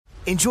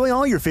Enjoy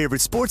all your favorite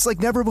sports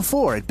like never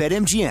before at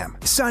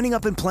BetMGM. Signing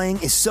up and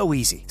playing is so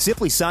easy.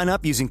 Simply sign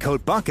up using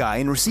code Buckeye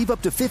and receive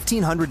up to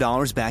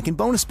 $1,500 back in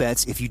bonus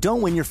bets if you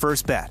don't win your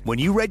first bet. When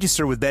you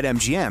register with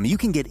BetMGM, you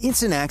can get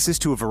instant access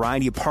to a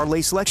variety of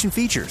parlay selection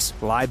features,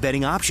 live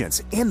betting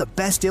options, and the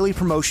best daily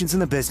promotions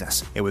in the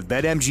business. And with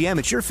BetMGM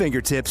at your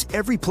fingertips,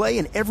 every play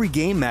and every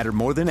game matter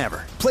more than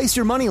ever. Place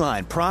your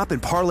moneyline, prop,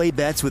 and parlay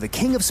bets with the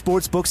king of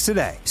sportsbooks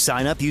today.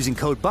 Sign up using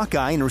code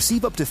Buckeye and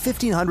receive up to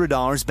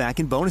 $1,500 back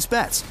in bonus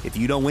bets if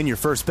you don't win your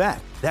first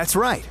bet. That's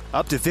right,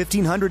 up to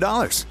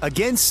 $1,500.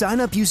 Again, sign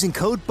up using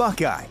code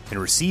Buckeye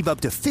and receive up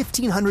to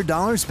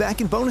 $1,500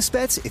 back in bonus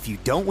bets if you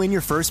don't win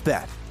your first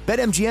bet.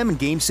 BetMGM and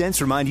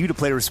GameSense remind you to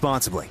play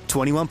responsibly.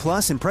 21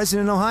 plus and present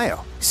in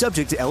Ohio.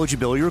 Subject to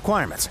eligibility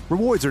requirements.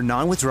 Rewards are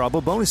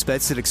non-withdrawable bonus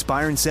bets that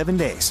expire in 7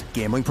 days.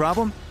 Gambling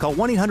problem? Call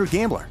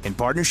 1-800-GAMBLER in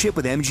partnership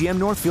with MGM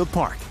Northfield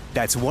Park.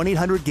 That's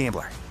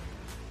 1-800-GAMBLER.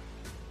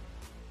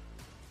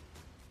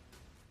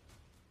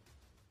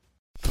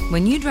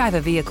 When you drive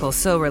a vehicle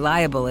so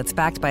reliable it's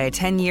backed by a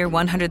 10-year,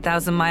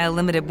 100,000-mile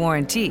limited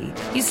warranty,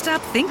 you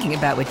stop thinking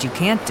about what you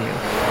can't do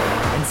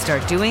and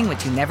start doing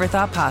what you never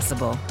thought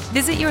possible.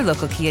 Visit your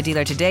local Kia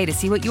dealer today to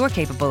see what you're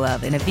capable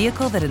of in a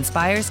vehicle that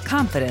inspires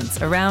confidence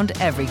around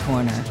every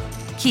corner.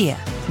 Kia,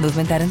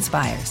 movement that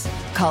inspires.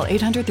 Call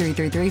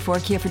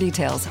 800-333-4KIA for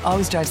details.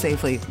 Always drive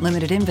safely.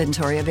 Limited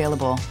inventory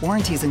available.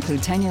 Warranties include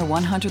 10-year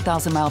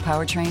 100,000-mile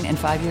powertrain and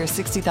 5-year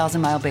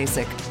 60,000-mile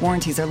basic.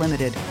 Warranties are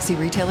limited. See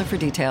retailer for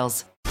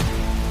details.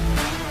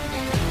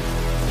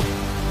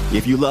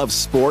 If you love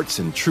sports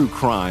and true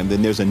crime,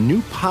 then there's a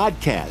new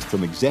podcast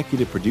from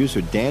executive producer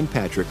Dan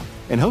Patrick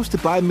and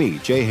hosted by me,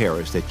 Jay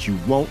Harris, that you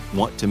won't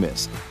want to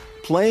miss.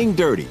 Playing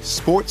Dirty: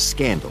 Sports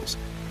Scandals.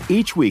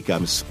 Each week,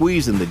 I'm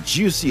squeezing the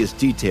juiciest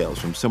details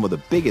from some of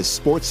the biggest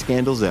sports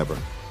scandals ever.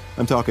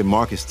 I'm talking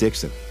Marcus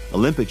Dixon,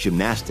 Olympic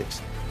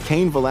gymnastics,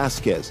 Cain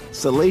Velasquez,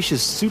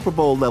 salacious Super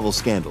Bowl-level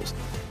scandals.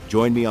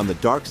 Join me on the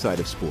dark side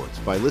of sports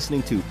by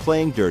listening to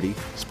Playing Dirty: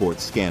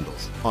 Sports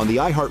Scandals on the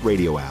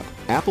iHeartRadio app,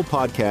 Apple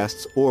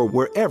Podcasts, or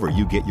wherever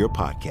you get your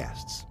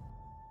podcasts.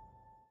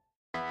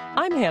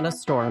 I'm Hannah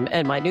Storm,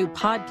 and my new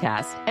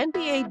podcast,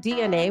 NBA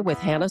DNA with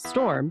Hannah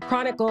Storm,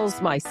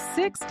 chronicles my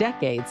 6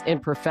 decades in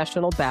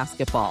professional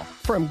basketball.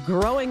 From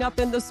growing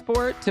up in the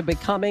sport to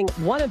becoming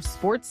one of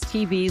sports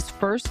TV's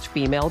first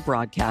female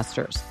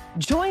broadcasters.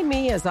 Join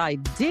me as I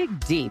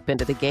dig deep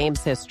into the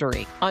game's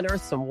history,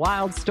 unearth some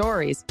wild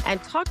stories,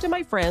 and talk to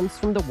my friends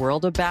from the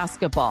world of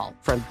basketball,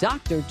 from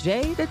Dr.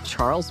 J to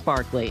Charles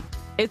Barkley.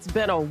 It's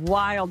been a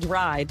wild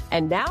ride,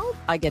 and now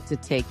I get to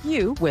take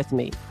you with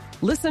me.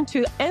 Listen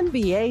to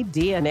NBA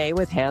DNA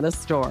with Hannah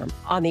Storm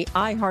on the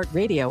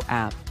iHeartRadio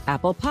app,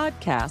 Apple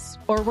Podcasts,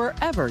 or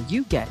wherever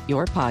you get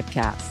your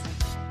podcasts.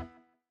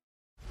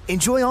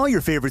 Enjoy all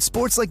your favorite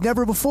sports like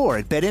never before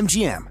at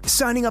BetMGM.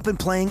 Signing up and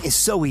playing is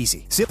so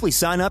easy. Simply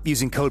sign up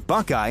using code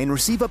Buckeye and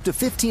receive up to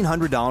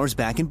 $1,500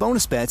 back in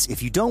bonus bets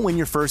if you don't win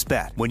your first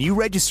bet. When you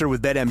register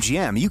with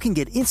BetMGM, you can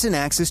get instant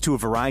access to a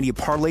variety of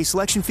parlay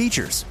selection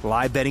features,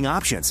 live betting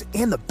options,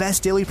 and the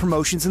best daily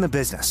promotions in the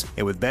business.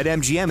 And with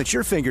BetMGM at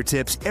your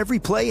fingertips, every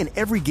play and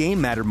every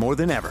game matter more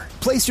than ever.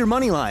 Place your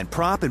moneyline,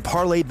 prop, and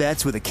parlay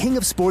bets with the king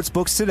of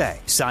sportsbooks today.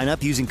 Sign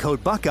up using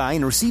code Buckeye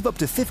and receive up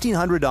to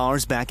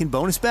 $1,500 back in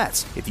bonus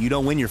bets if you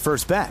don't win your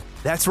first bet.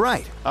 That's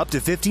right, up to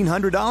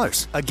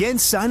 $1,500. Again,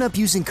 sign up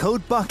using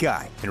code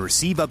Buckeye and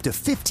receive up to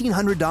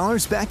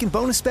 $1,500 back in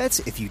bonus bets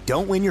if you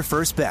don't win your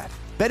first bet.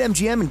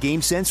 BetMGM and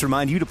GameSense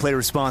remind you to play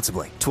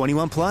responsibly.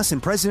 21 plus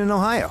and present in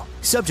Ohio.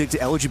 Subject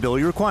to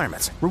eligibility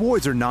requirements.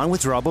 Rewards are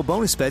non-withdrawable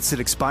bonus bets that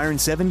expire in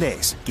 7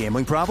 days.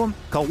 Gambling problem?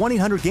 Call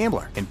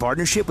 1-800-GAMBLER in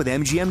partnership with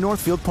MGM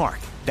Northfield Park.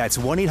 That's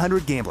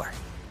 1-800-GAMBLER.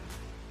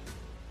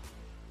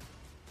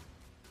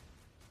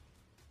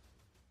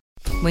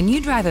 When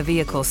you drive a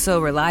vehicle so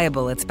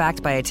reliable it's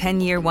backed by a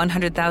 10-year,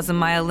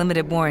 100,000-mile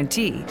limited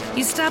warranty,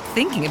 you stop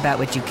thinking about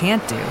what you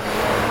can't do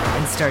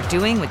and start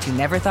doing what you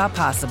never thought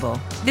possible.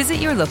 Visit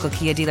your local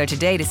Kia dealer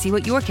today to see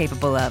what you're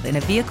capable of in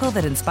a vehicle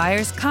that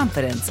inspires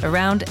confidence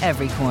around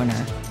every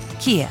corner.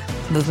 Kia,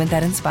 movement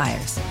that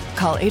inspires.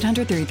 Call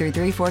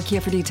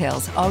 800-333-4KIA for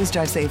details. Always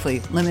drive safely.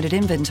 Limited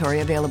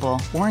inventory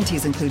available.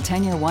 Warranties include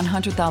 10-year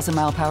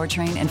 100,000-mile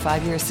powertrain and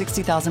 5-year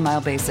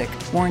 60,000-mile basic.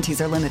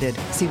 Warranties are limited.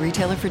 See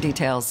retailer for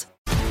details.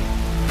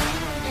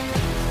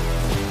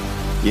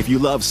 If you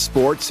love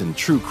sports and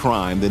true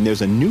crime, then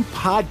there's a new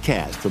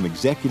podcast from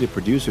executive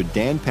producer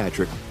Dan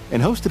Patrick and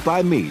hosted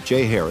by me,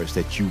 Jay Harris,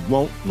 that you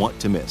won't want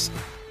to miss.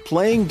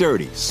 Playing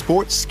Dirty: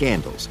 Sports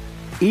Scandals.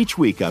 Each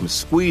week, I'm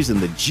squeezing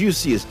the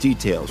juiciest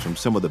details from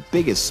some of the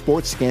biggest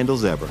sports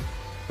scandals ever.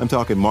 I'm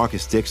talking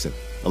Marcus Dixon,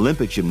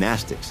 Olympic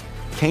gymnastics,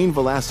 Cain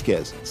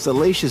Velasquez,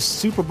 salacious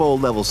Super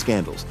Bowl-level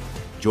scandals.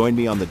 Join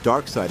me on the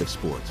dark side of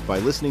sports by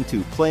listening to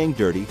Playing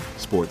Dirty: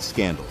 Sports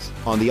Scandals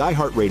on the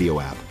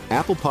iHeartRadio app,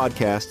 Apple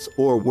Podcasts,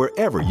 or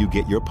wherever you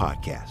get your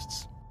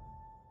podcasts.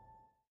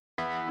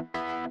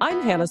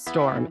 I'm Hannah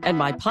Storm, and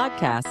my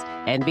podcast,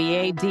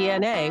 NBA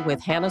DNA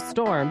with Hannah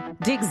Storm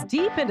digs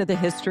deep into the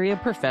history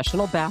of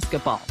professional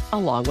basketball,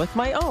 along with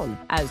my own,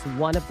 as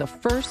one of the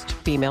first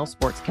female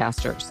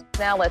sportscasters.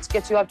 Now let's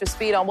get you up to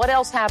speed on what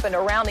else happened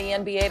around the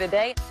NBA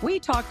today. We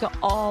talk to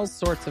all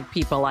sorts of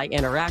people I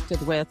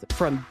interacted with,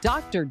 from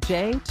Dr.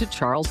 J to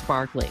Charles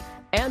Barkley,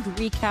 and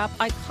recap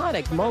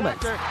iconic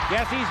moments.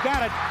 Yes, he's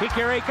got it.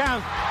 Here he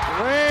comes.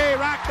 Way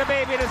rock the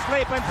baby to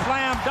sleep and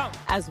slam dunk.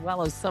 As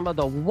well as some of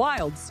the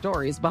wild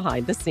stories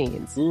behind the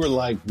scenes. We were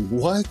like,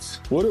 what?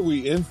 What are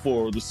we in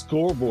for? The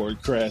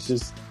scoreboard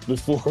crashes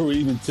before we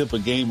even tip a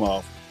game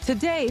off.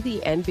 Today, the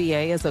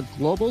NBA is a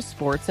global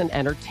sports and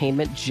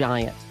entertainment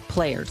giant.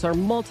 Players are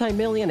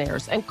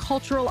multimillionaires and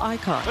cultural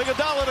icons.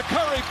 Iguodala to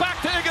Curry,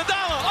 back to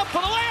Iguodala, up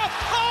for the layup.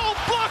 Oh,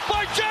 blocked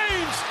by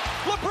James.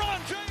 LeBron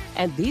James.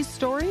 And these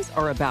stories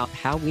are about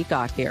how we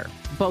got here,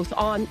 both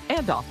on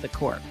and off the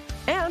court.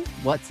 And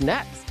what's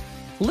next?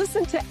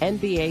 Listen to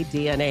NBA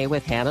DNA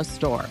with Hannah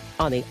Storm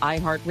on the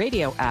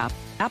iHeartRadio app,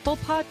 Apple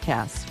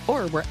Podcasts,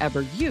 or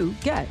wherever you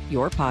get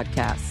your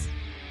podcasts.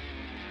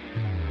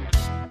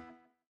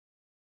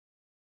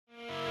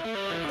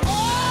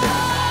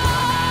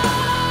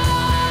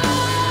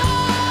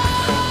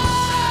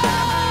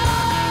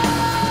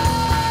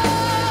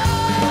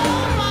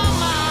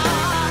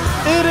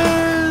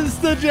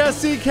 The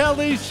Jesse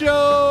Kelly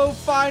Show,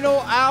 final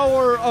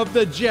hour of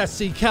the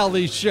Jesse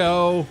Kelly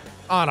Show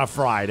on a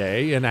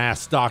Friday, and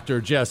Ask Dr.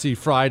 Jesse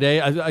Friday.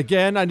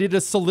 Again, I need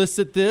to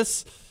solicit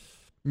this.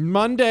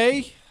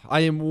 Monday, I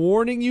am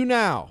warning you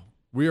now,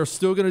 we are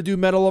still going to do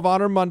Medal of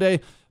Honor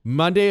Monday.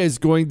 Monday is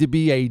going to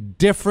be a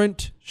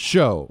different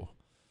show.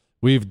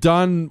 We've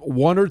done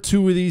one or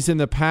two of these in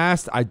the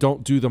past. I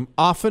don't do them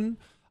often.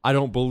 I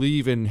don't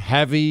believe in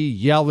heavy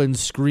yell and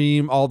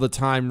scream all the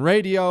time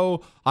radio.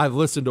 I've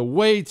listened to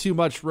way too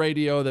much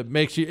radio that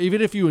makes you,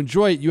 even if you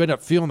enjoy it, you end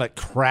up feeling like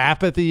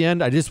crap at the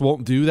end. I just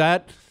won't do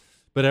that.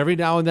 But every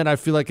now and then I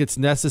feel like it's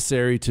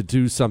necessary to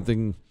do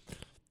something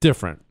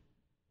different.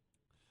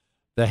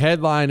 The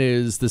headline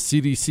is the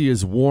CDC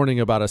is warning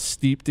about a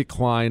steep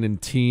decline in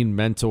teen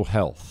mental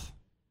health.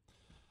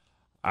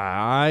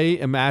 I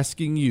am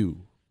asking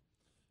you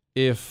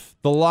if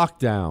the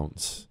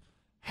lockdowns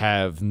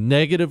have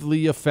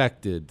negatively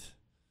affected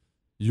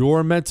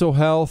your mental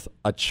health,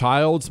 a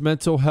child's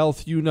mental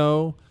health,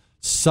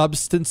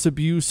 substance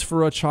abuse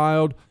for a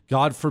child,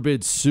 God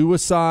forbid,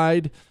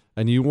 suicide,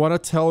 and you want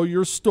to tell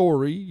your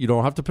story, you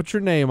don't have to put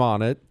your name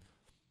on it.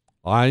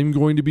 I'm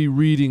going to be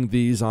reading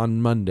these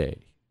on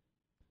Monday.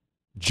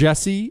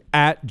 Jesse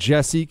at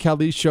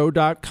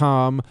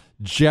JesseKellyShow.com.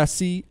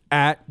 Jesse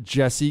at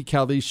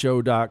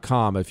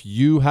JesseKellyShow.com. If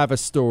you have a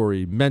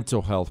story,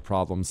 mental health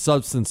problems,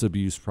 substance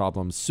abuse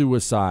problems,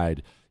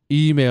 suicide,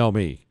 email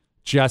me.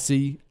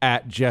 Jesse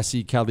at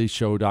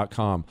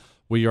JesseKellyShow.com.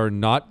 We are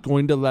not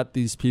going to let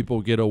these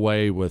people get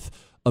away with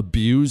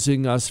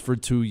abusing us for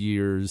 2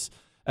 years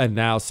and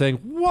now saying,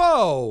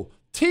 whoa,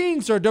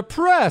 teens are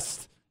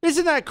depressed.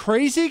 Isn't that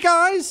crazy,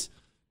 guys?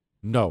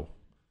 No,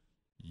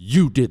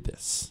 you did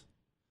this.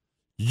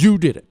 You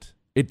did it.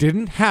 It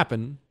didn't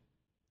happen.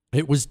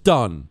 It was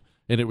done,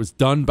 and it was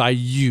done by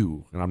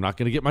you. And I'm not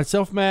going to get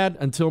myself mad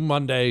until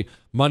Monday.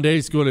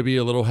 Monday's going to be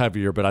a little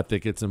heavier, but I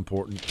think it's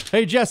important.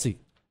 Hey, Jesse,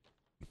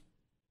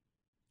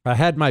 I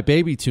had my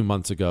baby 2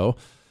 months ago,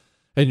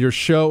 and your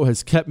show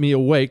has kept me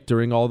awake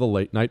during all the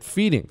late-night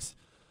feedings.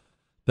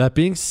 That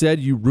being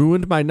said, you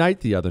ruined my night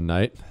the other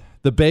night.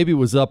 The baby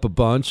was up a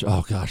bunch.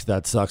 Oh, gosh,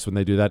 that sucks when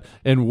they do that.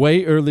 And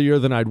way earlier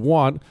than I'd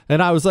want.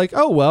 And I was like,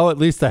 oh, well, at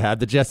least I had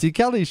the Jesse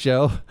Kelly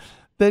Show.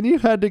 Then you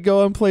had to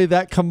go and play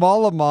that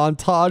Kamala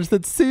montage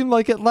that seemed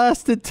like it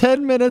lasted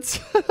 10 minutes,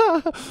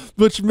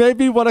 which made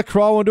me want to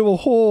crawl into a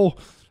hole.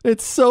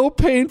 It's so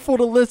painful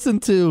to listen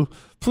to.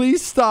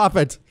 Please stop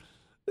it.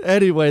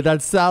 Anyway,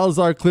 that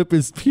Salazar clip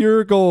is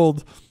pure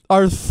gold.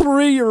 Our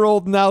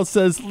 3-year-old now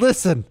says,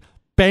 listen,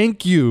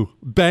 bank you.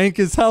 Bank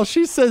is how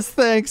she says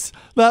thanks.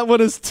 That one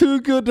is too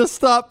good to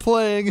stop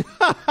playing.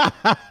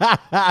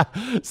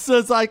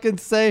 Says I can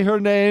say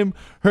her name.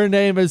 Her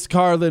name is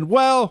Carlin.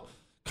 Well,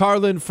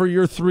 Carlin, for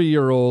your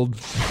 3-year-old.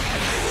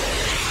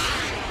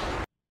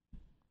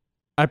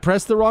 I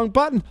pressed the wrong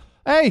button.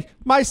 Hey,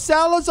 my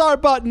Salazar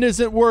button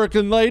isn't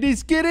working,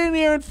 ladies. Get in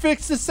here and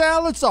fix the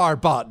Salazar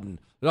button.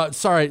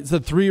 Sorry, the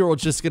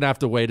 3-year-old's just going to have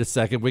to wait a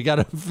second. We got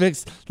to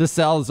fix the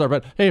Salazar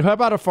button. Hey, how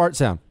about a fart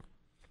sound?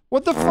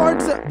 What the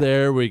fart sound?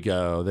 There we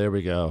go. There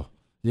we go.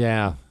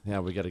 Yeah,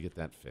 we got to get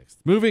that fixed.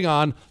 Moving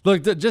on.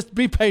 Look, just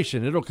be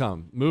patient. It'll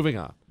come. Moving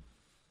on.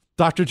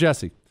 Dr.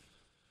 Jesse,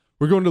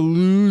 we're going to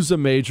lose a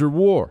major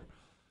war.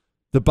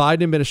 The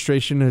Biden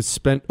administration has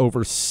spent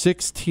over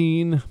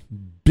 $16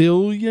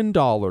 billion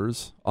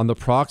on the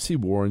proxy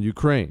war in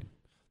Ukraine.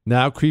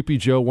 Now, Creepy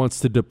Joe wants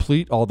to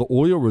deplete all the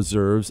oil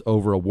reserves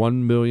over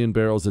 1 million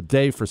barrels a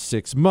day for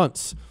 6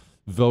 months.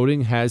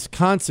 Voting has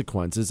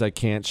consequences. I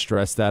can't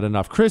stress that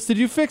enough. Chris, did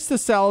you fix the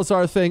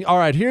Salazar thing? All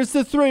right, here's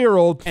the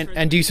 3-year-old.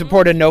 And do you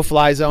support a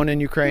no-fly zone in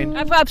Ukraine?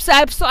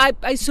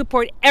 I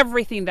support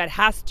everything that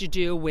has to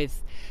do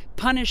with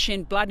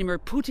punishing Vladimir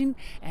Putin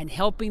and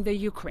helping the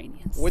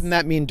Ukrainians. Wouldn't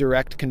that mean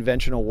direct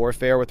conventional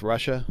warfare with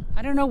Russia?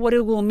 I don't know what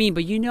it will mean,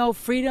 but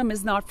freedom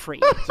is not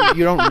free. So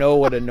you don't know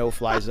what a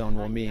no-fly zone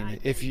will mean.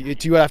 If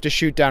you have to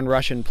shoot down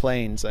Russian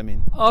planes, I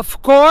mean.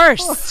 Of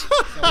course.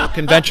 So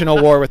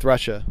conventional war with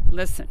Russia.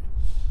 Listen,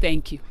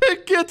 thank you.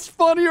 It gets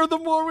funnier the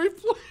more we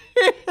play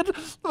it.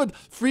 But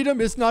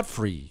freedom is not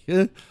free.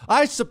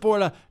 I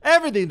support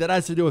everything that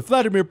has to do with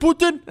Vladimir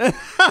Putin.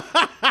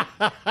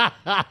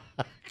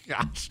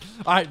 Gosh.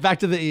 All right, back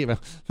to the email.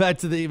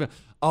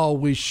 Oh,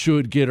 we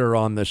should get her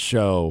on the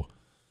show.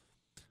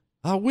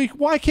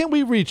 Why can't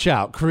we reach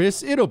out,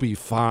 Chris? It'll be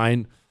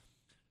fine.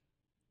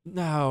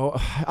 No,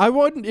 I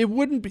wouldn't. It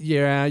wouldn't be.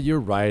 Yeah,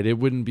 you're right. It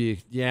wouldn't be.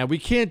 Yeah, we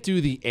can't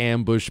do the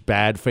ambush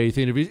bad faith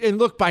interviews. And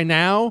look, by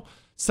now,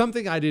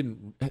 something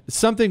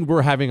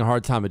we're having a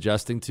hard time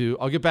adjusting to.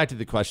 I'll get back to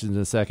the questions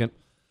in a second.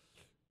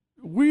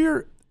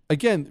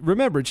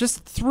 Remember,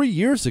 just 3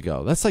 years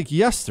ago, that's like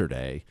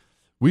yesterday,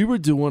 we were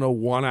doing a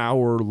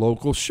 1-hour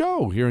local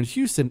show here in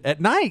Houston at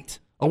night,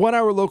 a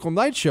 1-hour local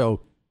night show.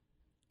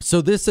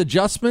 So this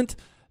adjustment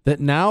that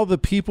now the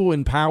people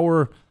in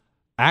power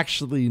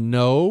actually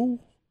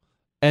know,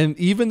 and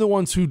even the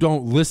ones who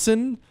don't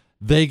listen,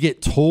 they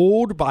get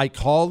told by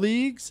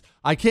colleagues.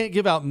 I can't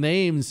give out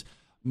names.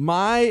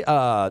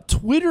 My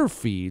Twitter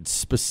feed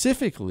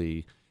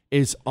specifically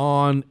is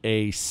on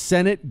a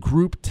Senate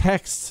group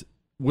text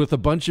with a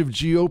bunch of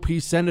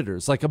GOP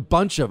senators, like a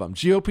bunch of them,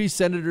 GOP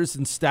senators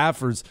and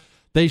staffers.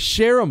 They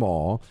share them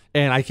all,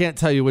 and I can't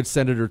tell you which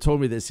senator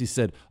told me this. He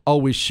said, oh,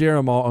 we share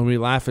them all, and we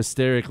laugh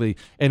hysterically,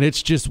 and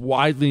it's just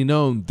widely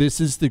known.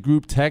 This is the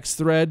group text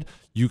thread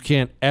you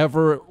can't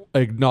ever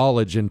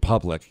acknowledge in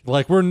public.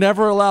 Like, we're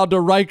never allowed to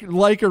like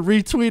or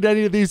retweet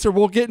any of these, or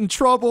we'll get in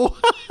trouble.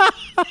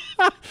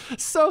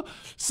 So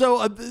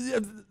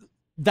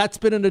that's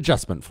been an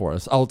adjustment for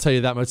us. I'll tell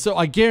you that much. So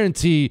I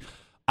guarantee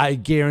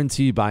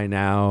by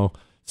now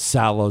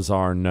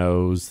Salazar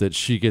knows that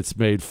she gets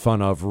made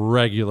fun of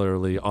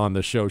regularly on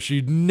the show.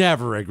 She'd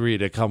never agree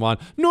to come on,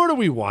 nor do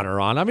we want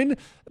her on. I mean,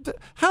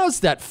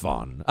 how's that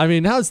fun?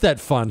 How's that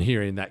fun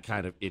hearing that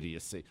kind of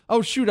idiocy?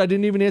 Oh, shoot, I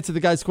didn't even answer the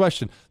guy's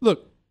question.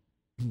 Look,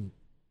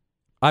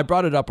 I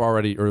brought it up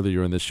already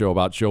earlier in the show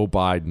about Joe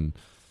Biden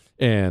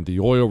and the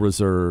oil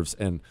reserves.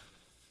 And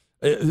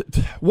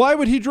why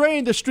would he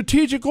drain the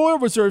strategic oil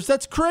reserves?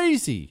 That's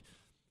crazy.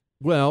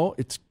 Well,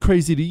 it's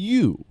crazy to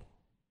you.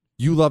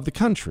 You love the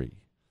country.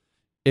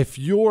 If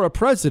you're a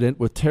president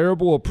with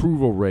terrible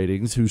approval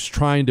ratings who's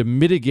trying to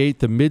mitigate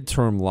the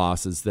midterm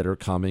losses that are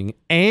coming,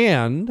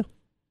 and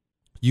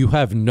you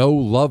have no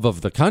love of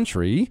the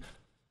country,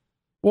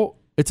 well,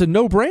 it's a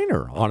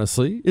no-brainer,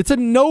 honestly. It's a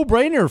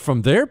no-brainer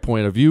from their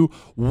point of view.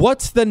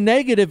 What's the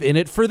negative in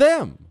it for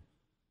them?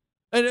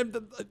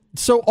 And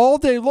so all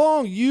day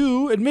long,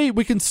 you and me,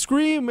 we can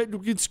scream in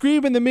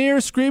the mirror,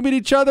 scream at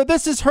each other,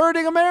 this is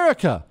hurting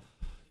America.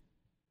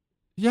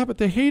 Yeah, but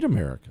they hate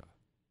America.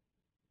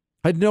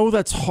 I know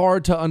that's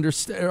hard to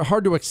understand,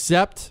 hard to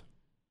accept,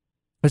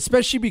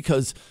 especially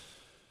because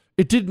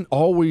it didn't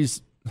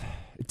always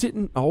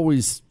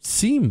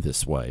seem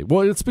this way.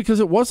 Well, it's because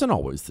it wasn't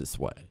always this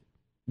way.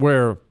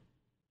 Where,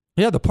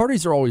 yeah, the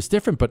parties are always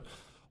different, but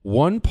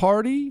one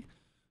party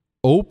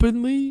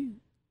openly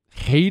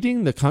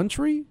hating the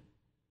country,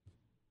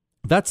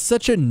 that's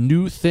such a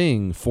new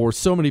thing for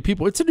so many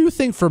people. It's a new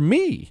thing for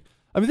me.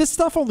 This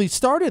stuff only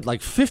started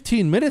like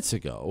 15 minutes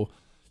ago.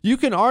 You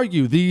can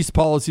argue these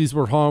policies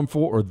were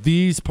harmful or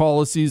these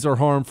policies are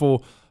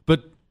harmful,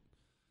 but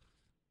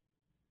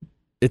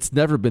it's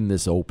never been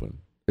this open.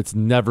 It's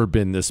never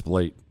been this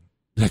blatant.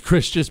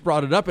 Chris just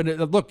brought it up,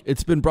 and look,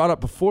 it's been brought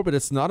up before, but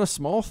it's not a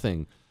small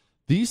thing.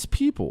 These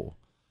people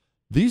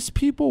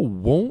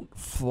won't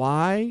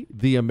fly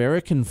the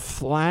American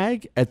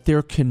flag at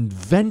their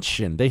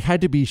convention. They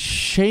had to be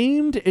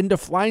shamed into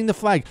flying the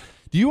flag.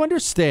 Do you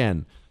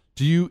understand?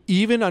 Do you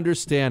even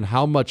understand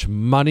how much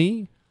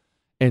money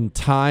and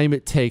time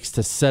it takes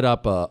to set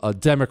up a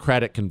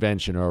Democratic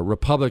convention or a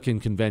Republican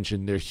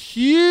convention? They're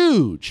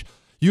huge.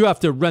 You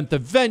have to rent the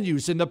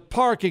venues and the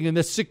parking and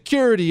the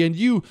security, and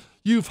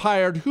you've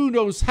hired who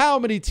knows how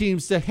many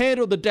teams to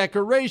handle the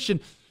decoration.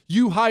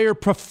 You hire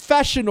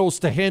professionals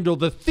to handle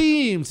the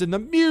themes and the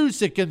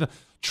music and the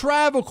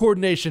travel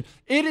coordination.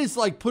 It is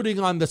like putting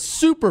on the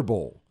Super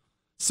Bowl.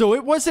 So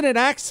it wasn't an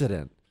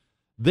accident.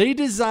 They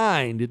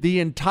designed the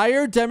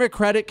entire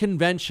Democratic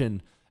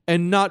convention,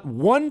 and not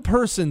one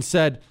person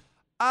said,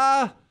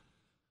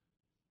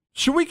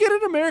 should we get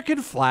an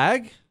American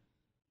flag?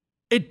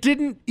 It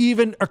didn't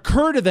even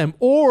occur to them.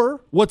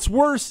 Or what's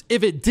worse,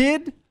 if it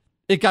did,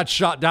 it got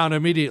shot down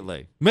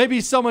immediately.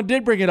 Maybe someone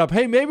did bring it up.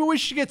 Hey, maybe we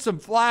should get some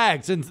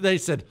flags. And they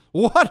said,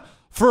 what?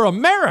 For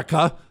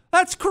America?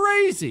 That's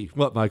crazy.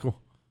 What, Michael?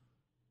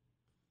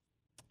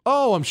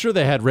 Oh, I'm sure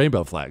they had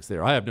rainbow flags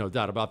there. I have no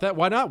doubt about that.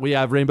 Why not? We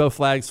have rainbow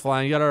flags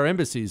flying at our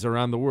embassies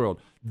around the world.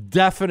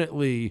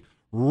 Definitely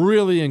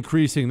really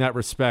increasing that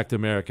respect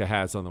America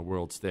has on the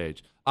world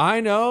stage.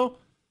 I know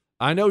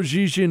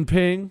Xi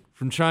Jinping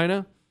from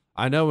China.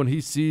 I know when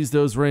he sees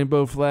those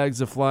rainbow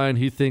flags flying,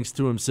 he thinks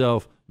to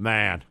himself,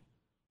 man,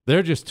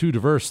 They're just too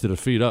diverse to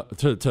defeat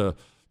to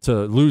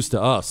lose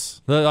to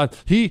us.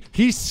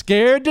 He's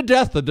scared to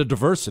death of the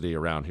diversity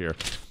around here.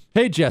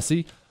 Hey,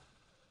 Jesse,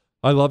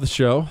 I love the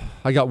show.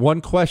 I got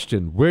one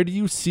question. Where do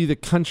you see the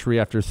country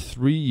after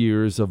 3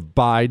 years of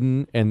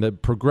Biden and the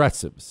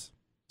progressives?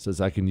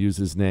 Says I can use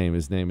his name.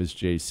 His name is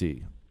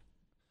JC.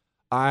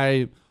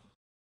 I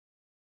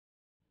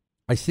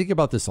think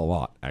about this a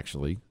lot,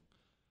 actually.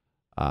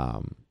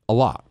 A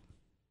lot.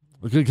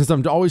 Because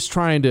I'm always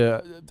trying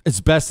to,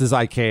 as best as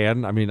I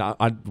can. I mean,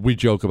 we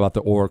joke about the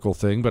Oracle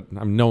thing, but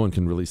no one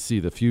can really see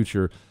the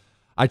future.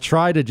 I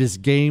try to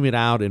just game it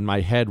out in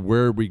my head.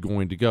 Where are we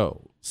going to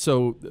go?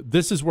 So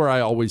this is where I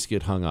always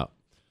get hung up.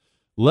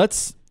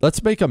 Let's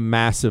make a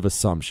massive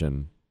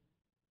assumption,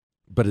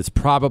 but it's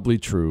probably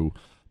true,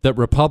 that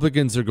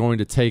Republicans are going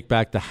to take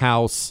back the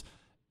House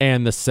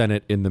and the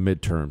Senate in the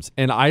midterms.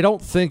 And I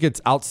don't think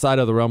it's outside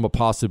of the realm of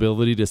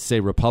possibility to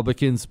say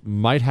Republicans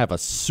might have a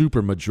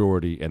super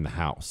majority in the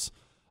House.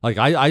 Like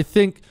I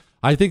think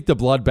the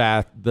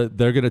bloodbath that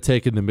they're going to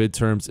take in the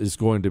midterms is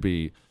going to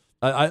be,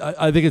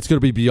 I think it's going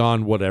to be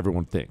beyond what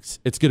everyone thinks.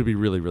 It's going to be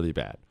really, really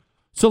bad.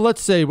 So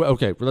let's say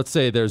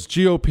there's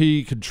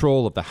GOP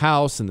control of the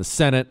House and the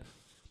Senate.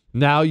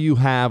 Now you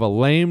have a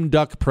lame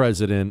duck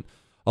president.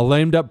 A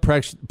lame duck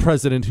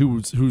president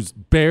who's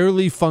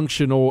barely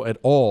functional at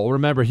all.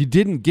 Remember, he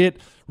didn't get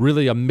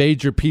really a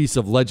major piece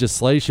of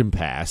legislation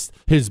passed.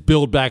 His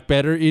Build Back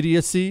Better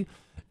idiocy,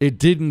 it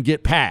didn't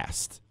get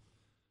passed.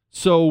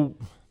 So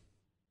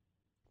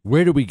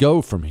where do we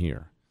go from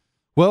here?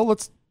 Well,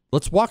 let's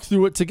walk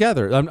through it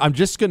together. I'm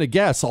just going to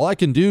guess. All I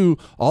can do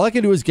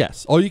is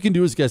guess. All you can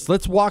do is guess.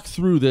 Let's walk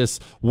through this.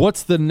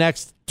 What's the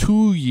next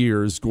 2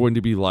 years going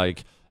to be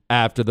like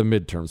after the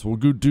midterms? We'll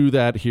go do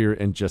that here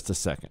in just a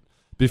second.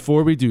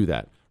 Before we do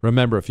that,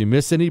 remember, if you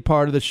miss any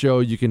part of the show,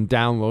 you can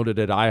download it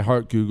at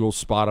iHeart, Google,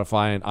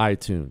 Spotify, and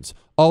iTunes.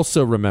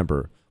 Also,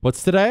 remember,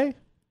 what's today?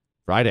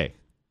 Friday.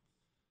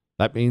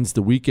 That means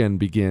the weekend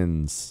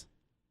begins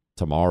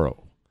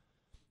tomorrow.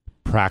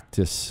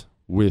 Practice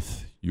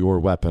with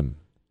your weapon.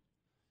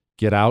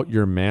 Get out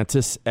your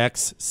Mantis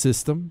X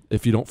system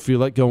if you don't feel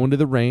like going to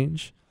the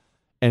range,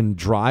 and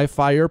dry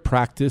fire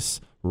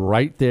practice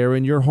right there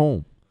in your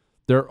home.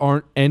 There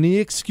aren't any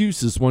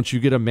excuses once you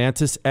get a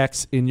Mantis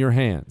X in your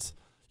hands.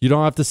 You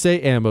don't have to say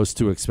ammo's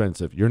too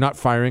expensive. You're not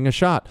firing a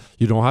shot.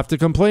 You don't have to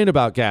complain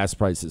about gas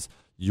prices.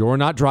 You're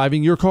not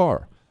driving your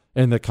car.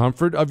 In the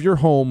comfort of your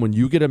home, when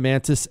you get a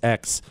Mantis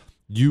X,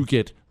 you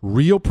get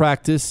real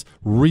practice,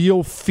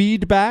 real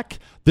feedback.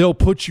 They'll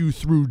put you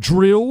through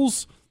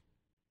drills.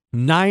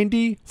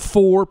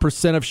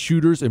 94% of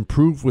shooters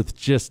improve with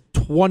just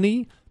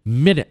 20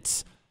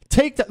 minutes.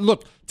 Take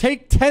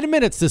 10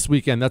 minutes this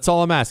weekend. That's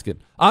all I'm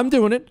asking. I'm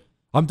doing it.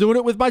 I'm doing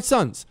it with my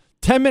sons.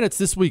 10 minutes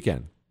this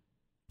weekend.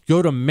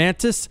 Go to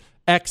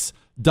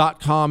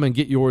MantisX.com and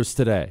get yours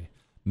today.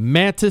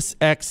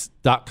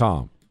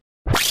 MantisX.com.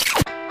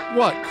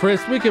 What,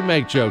 Chris? We can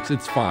make jokes.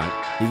 It's fine.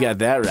 You got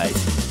that right.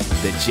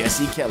 The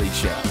Jesse Kelly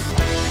Show.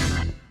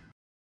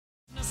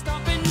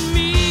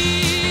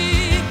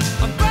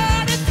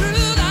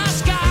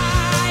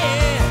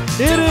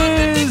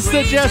 It is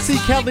the Jesse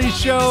Kelly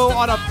Show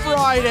on a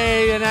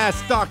Friday, and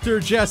Ask Dr.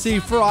 Jesse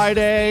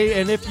Friday.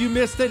 And if you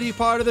missed any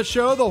part of the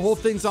show, the whole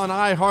thing's on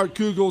iHeart,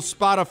 Google,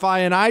 Spotify,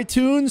 and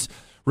iTunes.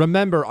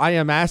 Remember, I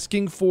am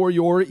asking for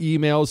your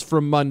emails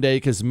from Monday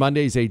because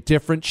Monday's a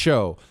different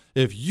show.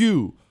 If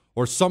you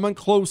or someone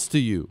close to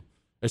you,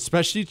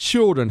 especially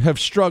children, have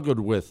struggled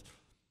with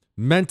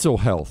mental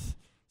health,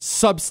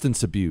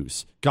 substance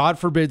abuse, God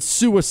forbid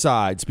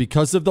suicides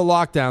because of the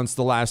lockdowns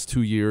the last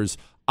 2 years,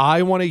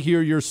 I want to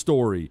hear your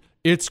story.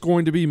 It's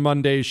going to be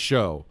Monday's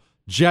show.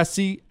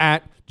 Jesse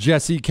at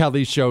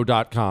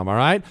jessekellyshow.com. All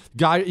right?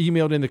 Guy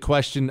emailed in the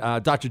question,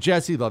 Dr.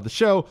 Jesse, love the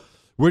show.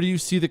 Where do you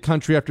see the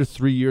country after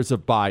 3 years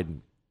of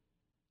Biden?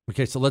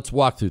 Okay, so let's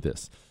walk through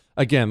this.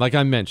 Again, like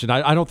I mentioned,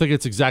 I don't think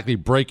it's exactly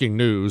breaking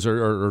news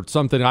or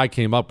something I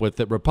came up with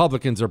that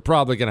Republicans are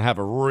probably going to have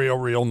a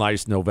real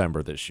nice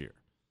November this year.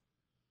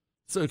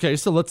 So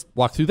let's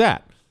walk through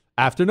that.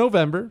 After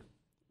November,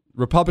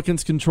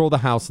 Republicans control the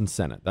House and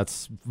Senate.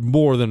 That's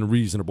more than a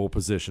reasonable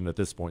position at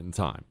this point in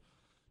time.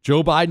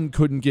 Joe Biden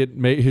couldn't get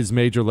his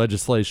major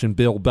legislation,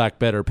 Build Back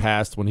Better,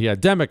 passed when he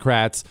had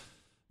Democrats.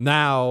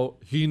 Now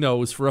he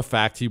knows for a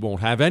fact he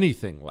won't have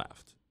anything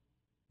left.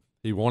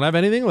 He won't have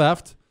anything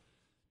left.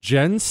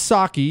 Jen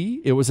Psaki,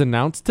 it was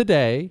announced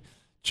today,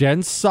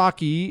 Jen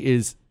Psaki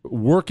is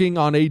working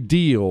on a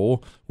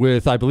deal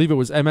with, I believe it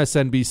was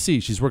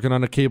MSNBC. She's working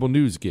on a cable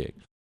news gig.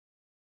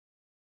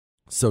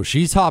 So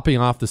she's hopping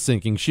off the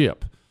sinking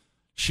ship.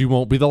 She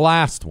won't be the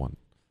last one.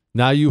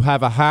 Now you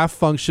have a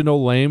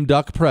half-functional lame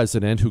duck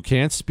president who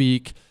can't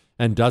speak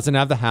and doesn't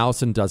have the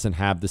House and doesn't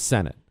have the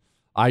Senate.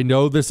 I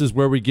know this is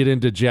where we get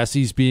into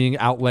Jesse's being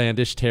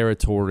outlandish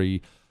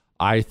territory.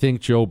 I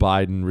think Joe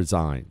Biden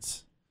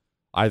resigns.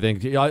 I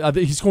think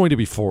he's going to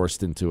be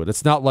forced into it.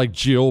 It's not like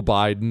Jill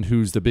Biden,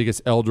 who's the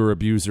biggest elder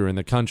abuser in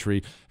the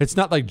country. It's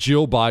not like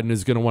Jill Biden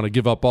is going to want to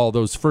give up all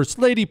those first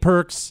lady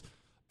perks,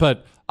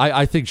 but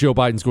I think Joe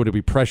Biden's going to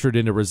be pressured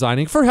into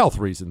resigning for health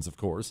reasons, of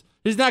course.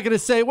 He's not going to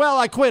say, well,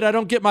 I quit. I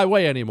don't get my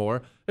way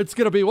anymore. It's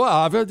going to be, well,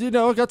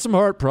 I've got some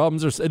heart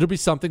problems. Or it'll be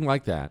something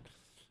like that.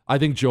 I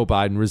think Joe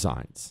Biden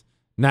resigns.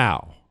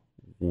 Now,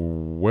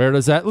 where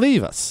does that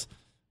leave us?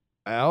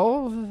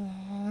 Well,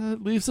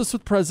 it leaves us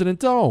with President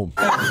Dome.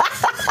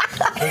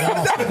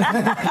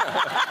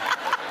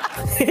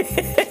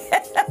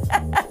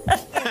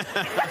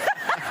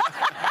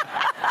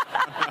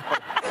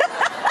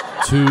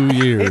 2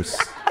 years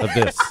of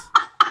this.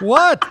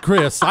 What,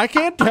 Chris? I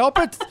can't help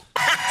it.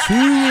 2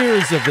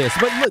 years of this.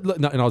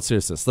 But in all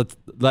seriousness,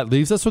 that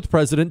leaves us with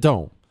President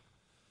Dome.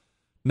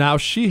 Now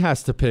she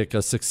has to pick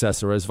a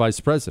successor as vice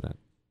president.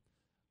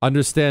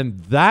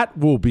 Understand that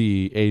will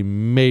be a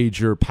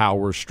major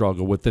power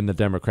struggle within the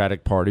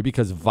Democratic Party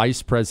because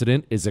vice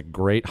president is a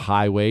great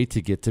highway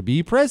to get to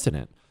be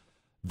president.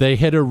 They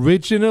had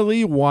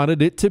originally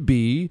wanted it to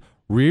be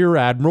Rear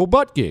Admiral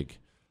Buttigieg.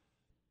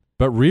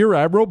 But Rear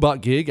Admiral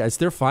Buttigieg, as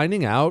they're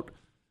finding out,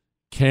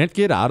 can't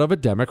get out of a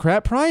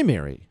Democrat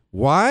primary.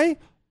 Why?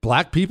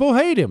 Black people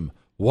hate him.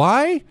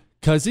 Why?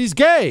 Because he's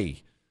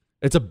gay.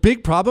 It's a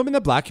big problem in the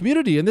black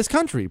community in this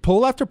country.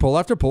 Poll after poll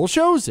after poll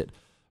shows it.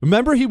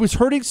 Remember, he was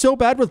hurting so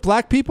bad with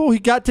black people, he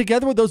got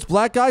together with those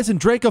black guys and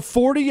drank a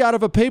 40 out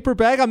of a paper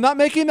bag. I'm not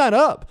making that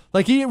up.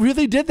 Like, he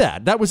really did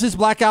that. That was his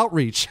black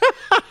outreach.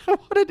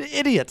 What an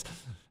idiot.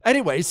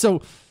 Anyway,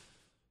 so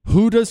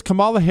who does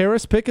Kamala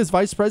Harris pick as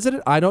vice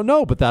president? I don't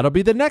know, but that'll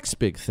be the next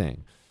big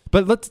thing.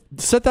 But let's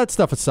set that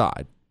stuff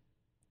aside.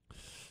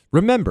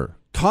 Remember,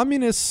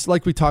 communists,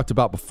 like we talked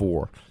about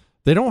before,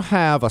 they don't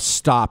have a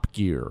stop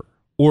gear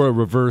or a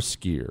reverse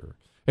gear.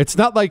 It's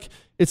not like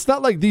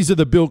these are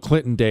the Bill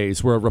Clinton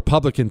days where a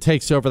Republican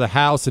takes over the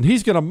House and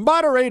he's going to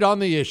moderate on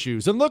the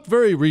issues and look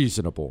very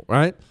reasonable,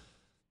 right?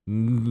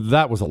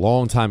 That was a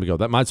long time ago.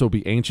 That might as well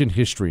be ancient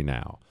history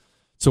now.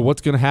 So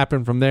what's going to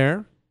happen from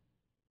there?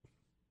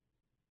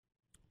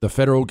 The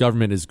federal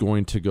government is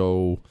going to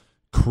go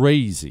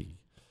crazy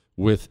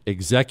with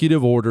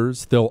executive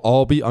orders. They'll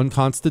all be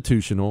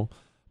unconstitutional,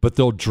 but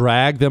they'll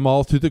drag them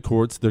all through the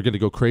courts. They're going to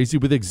go crazy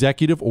with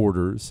executive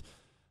orders.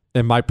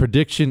 And my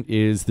prediction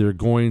is they're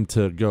going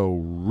to go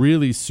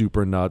really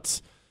super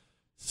nuts,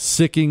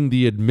 sicking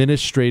the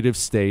administrative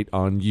state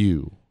on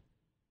you,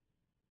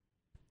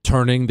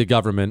 turning the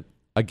government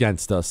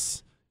against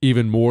us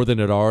even more than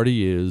it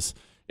already is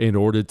in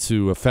order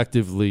to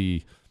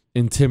effectively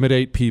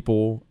intimidate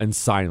people and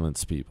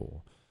silence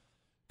people.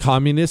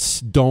 Communists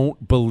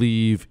don't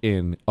believe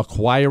in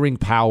acquiring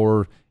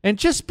power and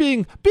just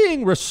being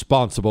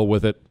responsible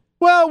with it.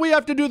 Well, we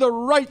have to do the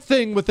right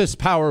thing with this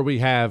power we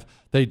have.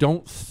 They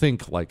don't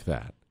think like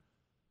that.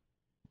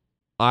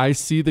 I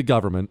see the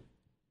government.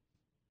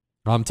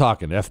 I'm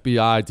talking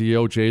FBI,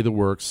 DOJ, the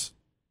works.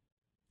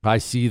 I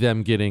see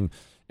them getting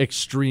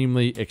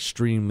extremely,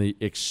 extremely,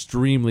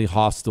 extremely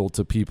hostile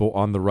to people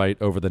on the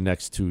right over the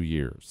next 2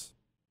 years.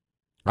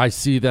 I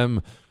see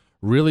them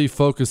really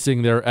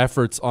focusing their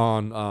efforts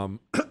on, how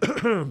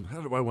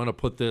do I want to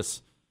put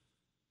this?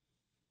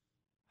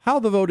 How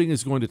the voting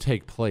is going to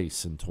take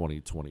place in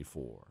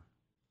 2024.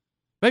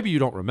 Maybe you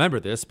don't remember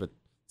this, but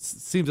it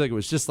seems like it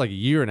was just like a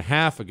year and a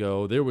half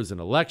ago. There was an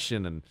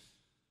election, and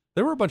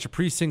there were a bunch of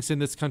precincts in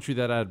this country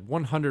that had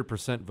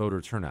 100%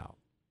 voter turnout.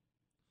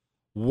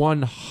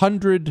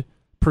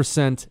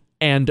 100%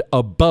 and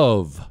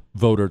above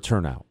voter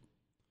turnout.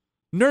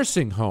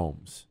 Nursing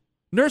homes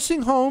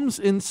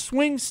in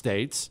swing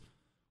states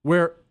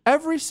where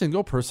every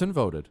single person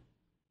voted.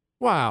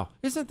 Wow,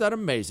 isn't that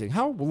amazing?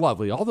 How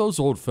lovely. All those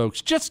old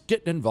folks just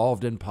getting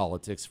involved in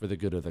politics for the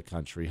good of the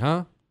country,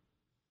 huh?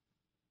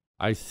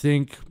 I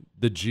think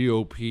the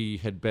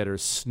GOP had better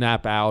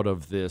snap out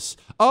of this.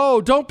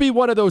 Oh, don't be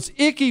one of those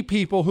icky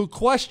people who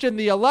question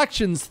the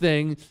elections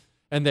thing,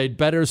 and they'd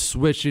better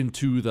switch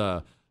into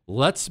the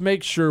let's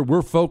make sure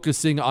we're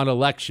focusing on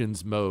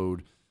elections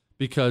mode,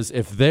 because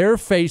if they're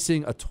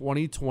facing a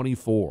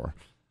 2024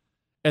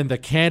 and the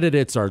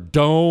candidates are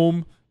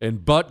Dome and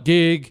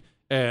Buttigieg,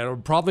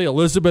 and probably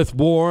Elizabeth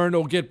Warren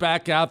will get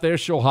back out there.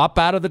 She'll hop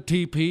out of the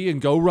TP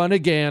and go run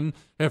again.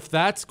 If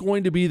that's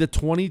going to be the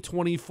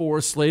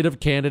 2024 slate of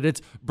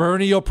candidates,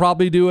 Bernie will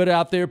probably do it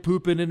out there,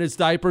 pooping in his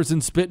diapers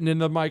and spitting in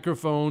the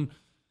microphone.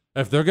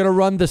 If they're going to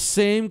run the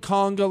same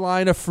conga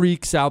line of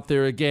freaks out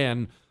there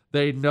again,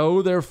 they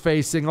know they're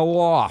facing a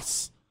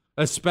loss,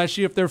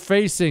 especially if they're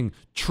facing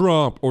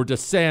Trump or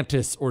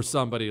DeSantis or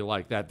somebody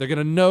like that. They're going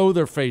to know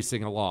they're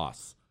facing a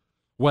loss.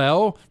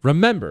 Well,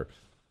 remember,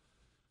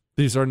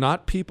 these are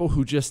not people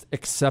who just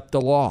accept a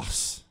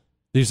loss.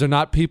 These are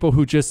not people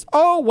who just,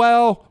 oh,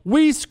 well,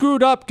 we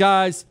screwed up,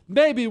 guys.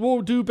 Maybe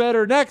we'll do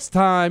better next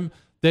time.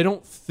 They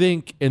don't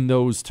think in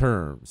those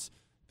terms.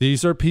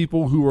 These are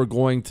people who are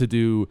going to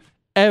do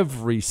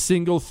every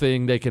single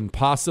thing they can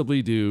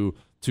possibly do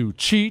to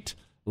cheat,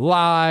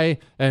 lie,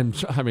 and,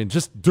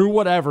 just do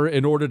whatever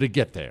in order to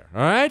get there.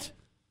 All right?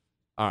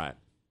 All right.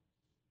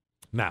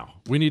 Now,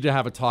 we need to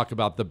have a talk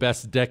about the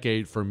best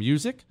decade for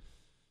music.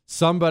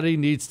 Somebody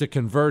needs to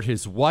convert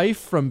his wife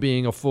from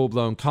being a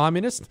full-blown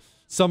communist.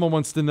 Someone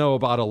wants to know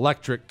about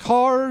electric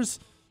cars.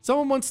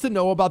 Someone wants to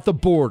know about the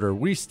border.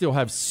 We still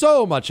have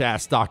so much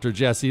Ask Dr.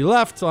 Jesse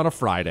left on a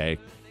Friday.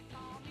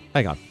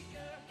 Hang on.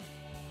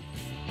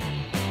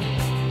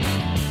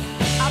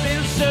 I've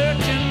been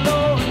searching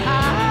low and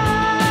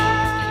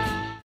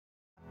high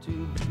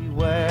to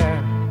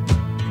beware.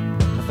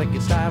 I think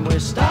it's time we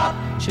stop,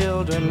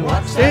 children.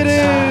 What's that?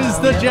 It is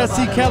sound? the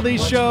Jesse Everybody Kelly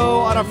what's Show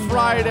on a going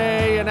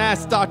Friday, and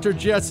Ask Dr.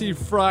 Jesse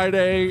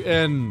Friday.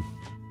 And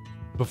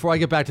before I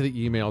get back to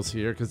the emails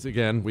here, because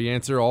again, we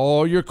answer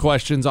all your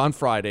questions on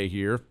Friday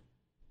here,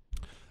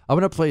 I'm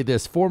going to play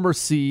this. Former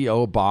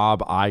CEO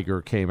Bob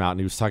Iger came out and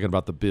he was talking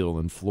about the bill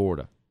in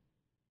Florida.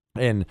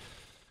 And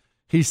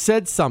he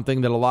said something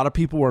that a lot of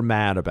people were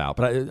mad about.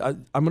 But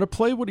I'm going to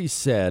play what he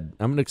said.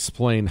 I'm going to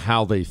explain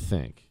how they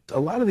think. A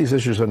lot of these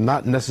issues are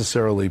not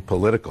necessarily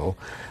political.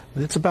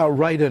 It's about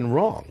right and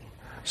wrong.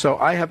 So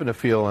I happen to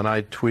feel, and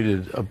I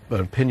tweeted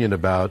an opinion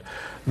about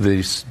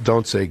the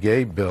Don't Say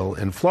Gay bill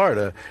in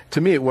Florida.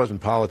 To me, it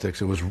wasn't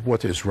politics. It was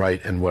what is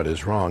right and what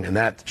is wrong. And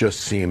that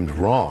just seemed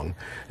wrong.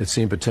 It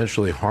seemed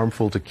potentially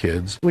harmful to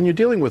kids. When you're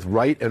dealing with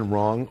right and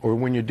wrong, or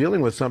when you're dealing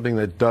with something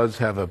that does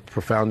have a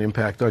profound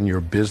impact on your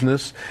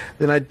business,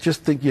 then I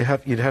just think you'd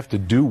have to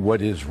do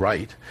what is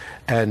right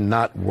and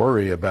not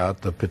worry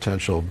about the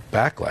potential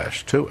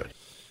backlash to it.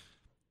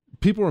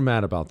 People are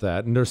mad about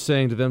that, and they're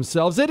saying to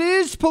themselves, it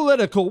is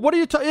political. What are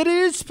you talking? It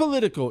is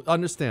political.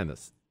 Understand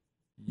this.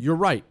 You're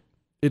right.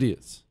 It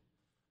is.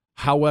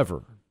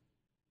 However,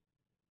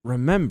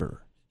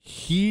 remember,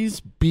 he's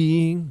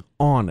being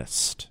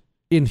honest.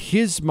 In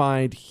his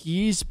mind,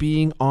 he's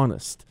being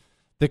honest.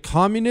 The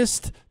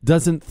communist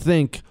doesn't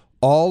think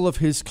all of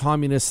his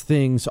communist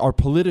things are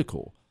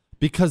political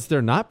because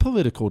they're not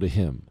political to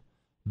him.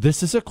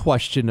 This is a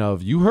question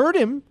of, you heard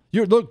him.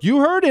 You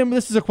heard him.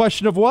 This is a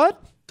question of what?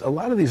 A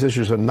lot of these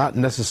issues are not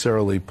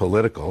necessarily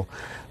political.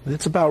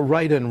 It's about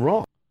right and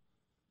wrong.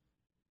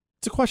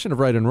 It's a question of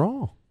right and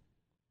wrong.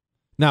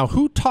 Now,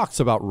 who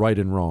talks about right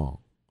and wrong?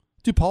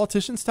 Do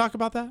politicians talk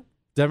about that?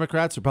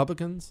 Democrats,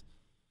 Republicans?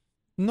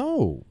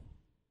 No.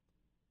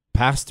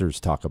 Pastors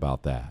talk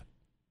about that.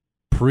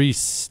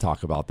 Priests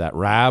talk about that.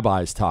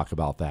 Rabbis talk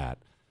about that.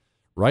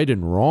 Right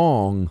and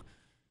wrong,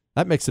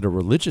 that makes it a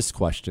religious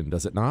question,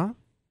 does it not?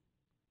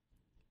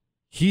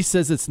 He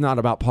says it's not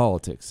about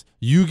politics.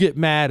 You get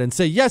mad and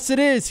say, yes, it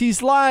is.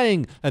 He's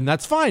lying. And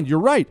that's fine. You're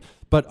right.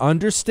 But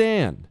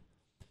understand,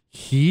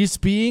 he's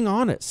being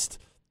honest.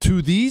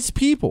 To these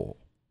people,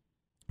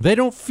 they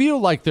don't feel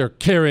like they're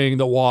carrying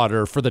the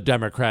water for the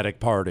Democratic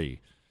Party.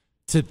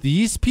 To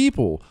these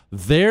people,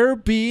 they're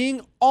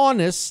being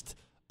honest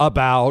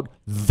about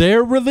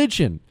their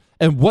religion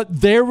and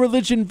what their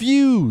religion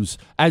views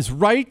as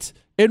right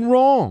and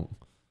wrong.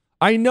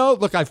 I know,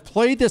 look, I've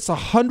played this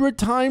 100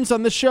 times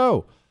on the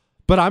show.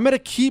 But I'm going to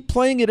keep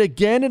playing it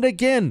again and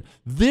again.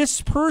 This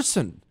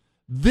person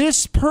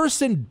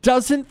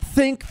doesn't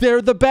think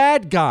they're the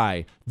bad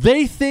guy.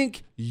 They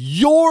think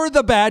you're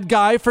the bad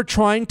guy for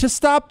trying to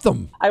stop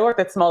them. I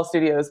worked at small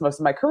studios most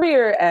of my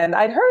career, and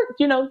I'd heard,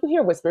 you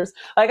hear whispers.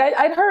 Like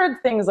I'd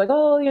heard things like,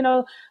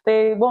 oh,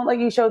 they won't let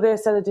you show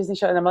this at a Disney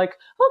show. And I'm like,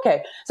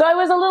 okay. So I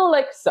was a little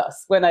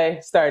sus when I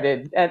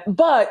started.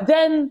 But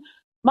then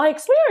my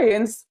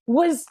experience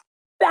was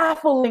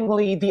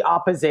bafflingly the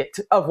opposite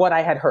of what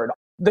I had heard.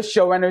 The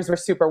showrunners were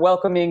super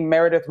welcoming.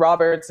 Meredith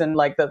Roberts and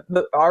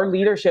our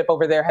leadership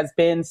over there has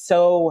been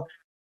so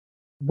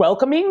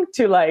welcoming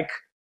to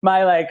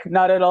my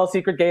not at all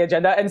secret gay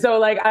agenda. And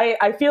so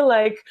I feel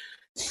like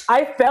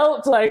I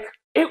felt like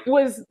it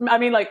was,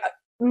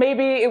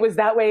 maybe it was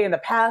that way in the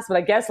past, but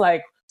I guess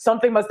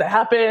something must have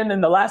happened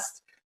in the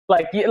last,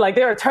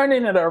 they're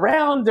turning it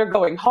around. They're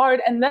going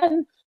hard. And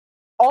then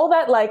all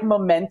that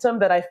momentum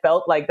that I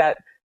felt, that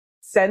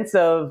sense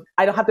of,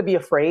 I don't have to be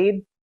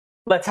afraid.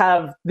 Let's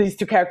have these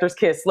two characters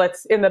kiss.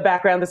 Let's in the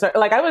background.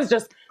 I was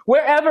just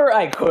wherever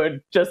I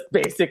could, just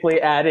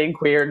basically adding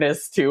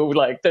queerness to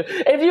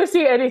if you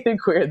see anything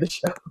queer in the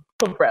show,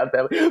 I'm proud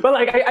family. But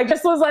I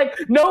just was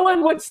no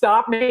one would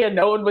stop me, and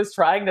no one was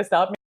trying to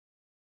stop me.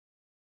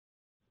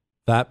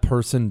 That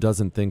person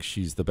doesn't think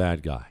she's the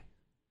bad guy.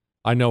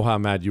 I know how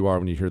mad you are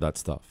when you hear that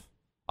stuff.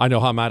 I know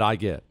how mad I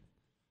get.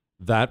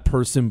 That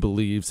person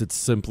believes it's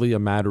simply a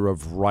matter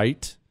of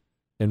right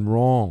and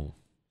wrong.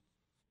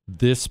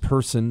 This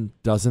person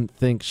doesn't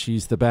think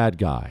she's the bad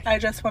guy. I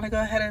just want to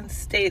go ahead and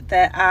state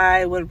that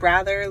I would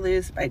rather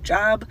lose my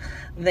job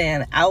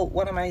than out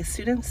one of my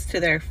students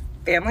to their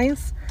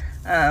families.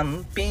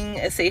 Being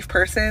a safe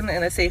person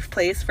and a safe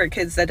place for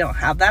kids that don't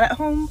have that at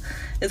home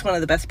is one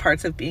of the best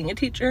parts of being a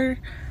teacher.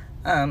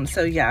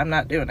 So yeah, I'm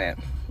not doing it.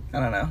 I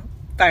don't know.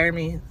 Fire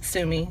me,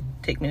 sue me,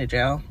 take me to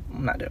jail.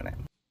 I'm not doing it.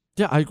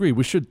 Yeah, I agree.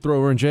 We should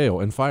throw her in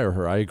jail and fire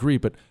her. I agree.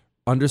 But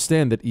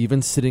understand that even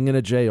sitting in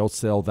a jail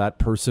cell, that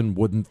person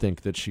wouldn't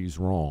think that she's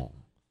wrong.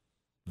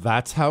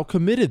 That's how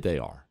committed they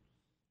are.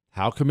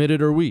 How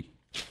committed are we?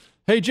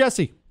 Hey,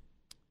 Jesse,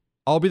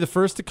 I'll be the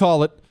first to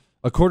call it.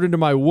 According to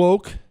my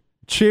woke,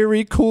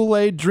 cherry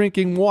Kool-Aid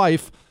drinking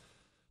wife,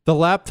 the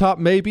laptop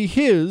may be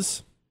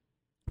his,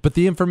 but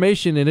the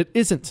information in it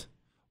isn't.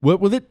 What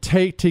will it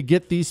take to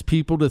get these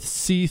people to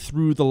see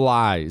through the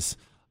lies?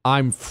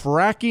 I'm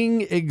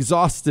fracking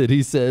exhausted,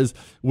 he says,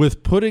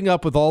 with putting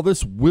up with all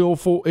this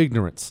willful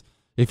ignorance.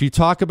 If you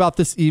talk about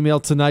this email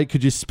tonight,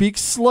 could you speak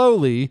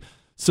slowly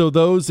so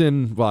those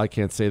in, well, I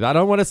can't say that. I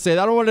don't want to say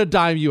that. I don't want to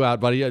dime you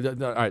out, buddy. All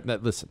right,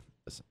 listen.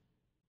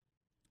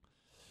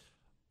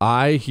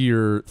 I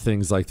hear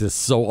things like this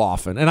so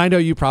often, and I know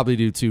you probably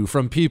do too,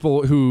 from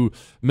people who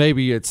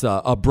maybe it's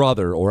a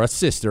brother or a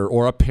sister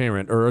or a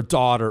parent or a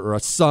daughter or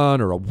a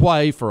son or a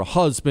wife or a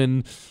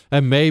husband,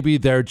 and maybe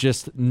they're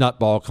just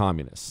nutball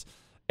communists.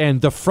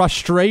 And the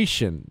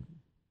frustration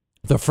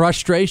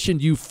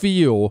you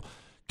feel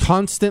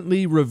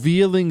constantly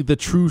revealing the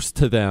truth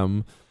to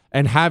them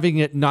and having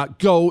it not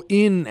go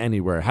in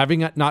anywhere,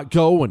 having it not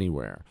go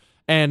anywhere.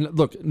 And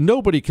look,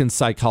 nobody can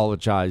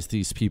psychologize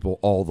these people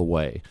all the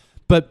way.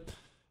 But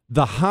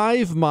the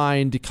hive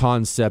mind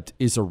concept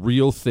is a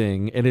real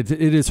thing, and it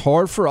is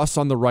hard for us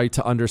on the right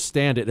to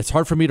understand it. It's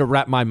hard for me to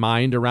wrap my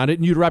mind around it,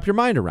 and you to wrap your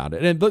mind around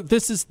it. And look,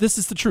 this is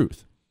the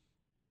truth.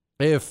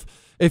 If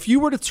you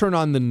were to turn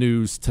on the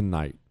news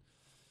tonight,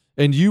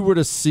 and you were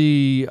to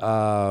see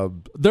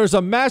there's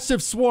a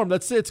massive swarm.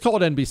 Let's say it's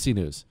called NBC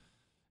News,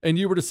 and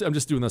you were to see, I'm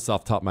just doing this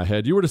off the top of my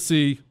head. You were to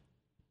see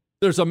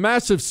there's a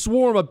massive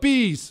swarm of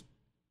bees.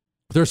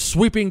 They're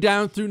sweeping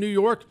down through New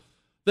York.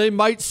 They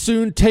might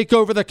soon take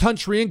over the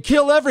country and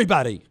kill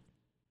everybody.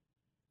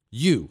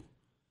 You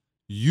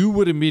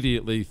would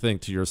immediately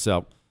think to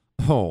yourself,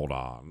 hold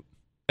on,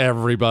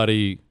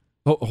 everybody,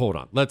 hold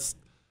on.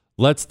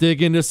 Let's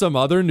dig into some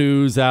other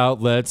news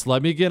outlets.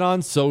 Let me get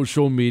on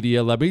social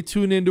media. Let me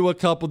tune into a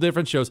couple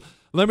different shows.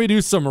 Let me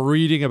do some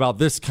reading about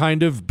this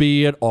kind of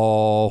bee at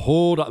all.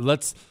 Hold on.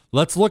 Let's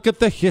look at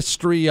the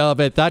history of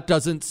it. That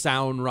doesn't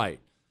sound right.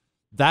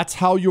 That's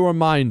how your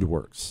mind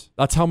works.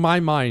 That's how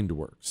my mind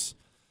works.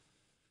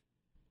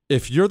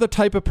 If you're the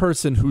type of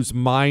person whose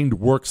mind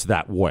works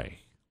that way,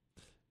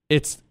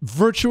 it's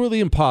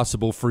virtually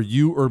impossible for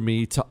you or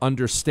me to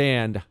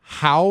understand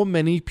how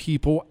many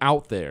people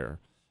out there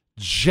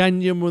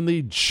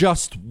genuinely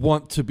just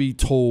want to be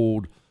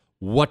told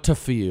what to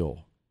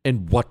feel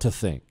and what to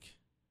think.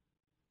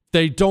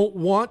 They don't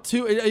want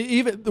to,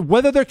 even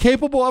whether they're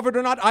capable of it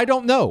or not, I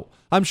don't know.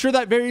 I'm sure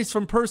that varies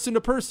from person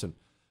to person.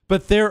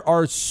 But there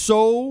are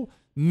so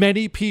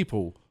many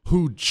people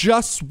who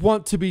just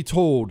want to be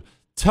told,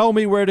 tell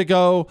me where to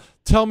go,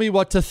 tell me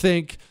what to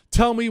think,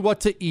 tell me what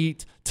to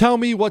eat, tell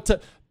me what to...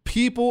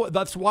 People,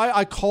 that's why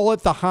I call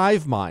it the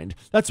hive mind.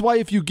 That's why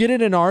if you get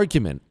in an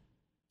argument,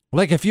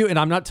 like if you, and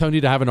I'm not telling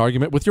you to have an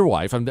argument with your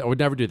wife, I would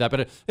never do that,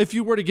 but if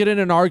you were to get in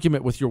an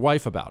argument with your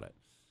wife about it,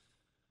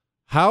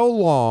 how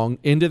long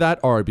into that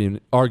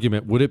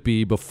argument would it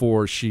be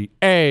before she,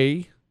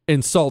 A,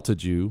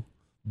 insulted you,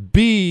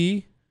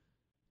 B,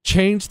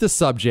 changed the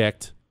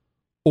subject,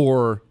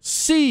 or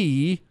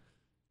C,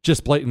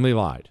 just blatantly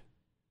lied?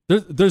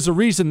 There's a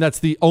reason that's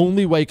the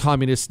only way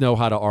communists know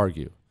how to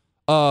argue.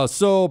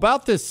 So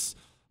about this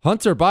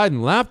Hunter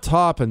Biden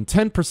laptop and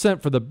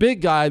 10% for the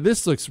big guy,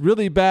 this looks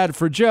really bad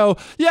for Joe.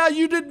 Yeah,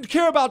 you didn't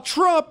care about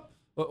Trump.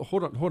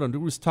 Hold on.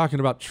 Who's talking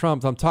about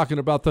Trump? I'm talking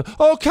about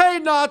okay,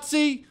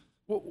 Nazi.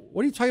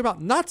 What are you talking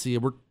about, Nazi?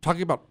 We're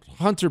talking about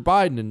Hunter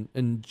Biden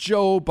and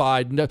Joe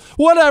Biden.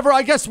 Whatever,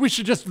 I guess we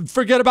should just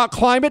forget about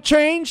climate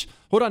change.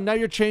 Hold on, now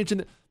you're changing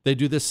it. They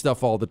do this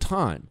stuff all the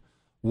time.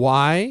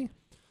 Why?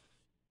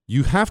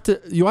 You have to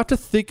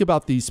think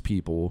about these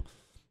people.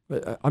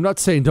 I'm not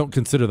saying don't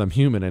consider them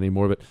human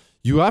anymore, but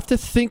you have to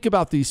think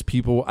about these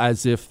people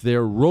as if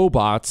they're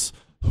robots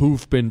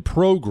who've been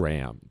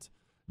programmed.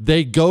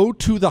 They go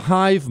to the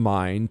hive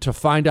mind to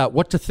find out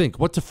what to think,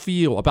 what to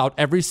feel about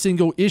every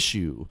single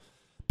issue.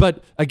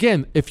 But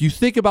again, if you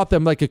think about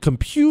them like a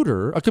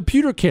computer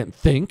can't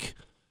think.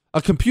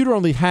 A computer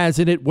only has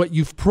in it what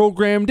you've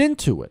programmed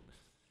into it.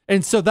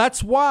 And so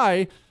that's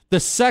why the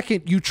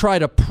second you try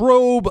to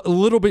probe a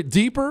little bit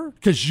deeper,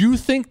 because you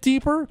think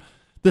deeper,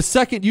 the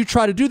second you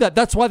try to do that,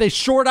 that's why they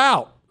short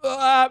out.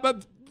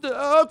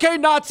 Okay,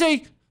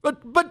 Nazi,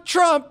 but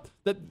Trump,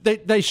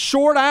 they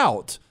short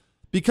out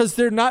because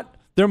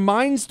their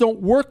minds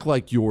don't work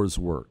like yours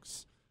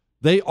works.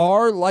 They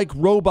are like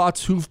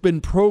robots who've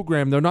been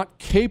programmed. They're not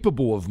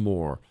capable of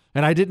more.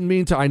 And I didn't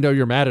mean to, I know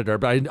you're mad at her,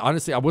 but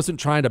honestly, I wasn't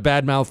trying to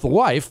badmouth the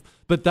wife,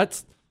 but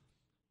that's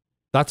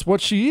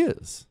what she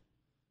is.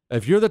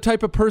 If you're the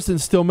type of person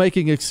still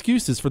making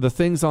excuses for the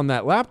things on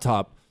that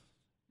laptop,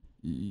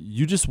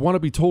 you just want to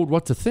be told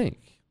what to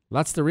think.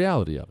 That's the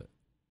reality of it.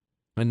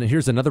 And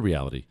here's another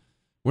reality.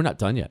 We're not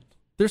done yet.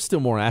 There's still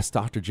more Ask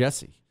Dr.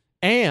 Jesse.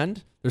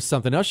 And there's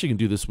something else you can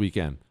do this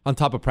weekend on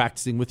top of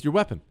practicing with your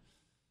weapon.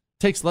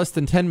 Takes less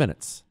than 10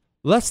 minutes.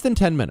 Less than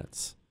 10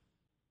 minutes.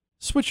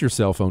 Switch your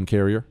cell phone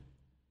carrier.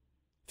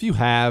 If you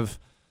have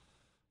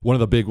one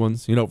of the big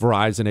ones,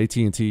 Verizon,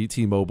 AT&T,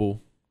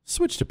 T-Mobile,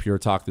 switch to Pure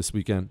Talk this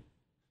weekend.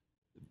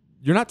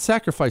 You're not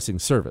sacrificing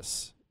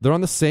service. They're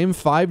on the same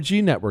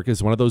 5G network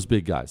as one of those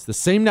big guys. The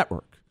same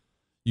network.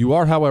 You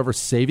are, however,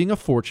 saving a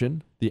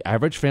fortune. The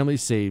average family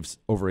saves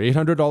over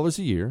 $800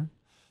 a year.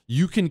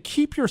 You can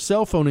keep your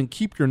cell phone and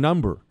keep your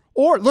number.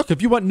 Or look,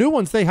 if you want new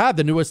ones, they have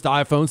the newest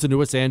iPhones, the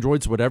newest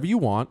Androids, whatever you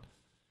want.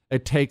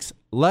 It takes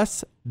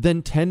less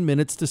than 10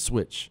 minutes to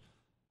switch.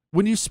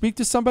 When you speak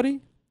to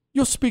somebody,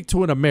 you'll speak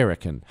to an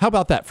American. How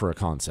about that for a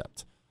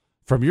concept?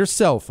 From your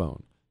cell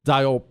phone,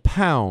 dial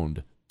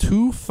pound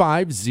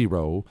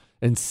 250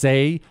 and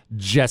say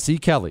Jesse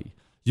Kelly.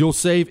 You'll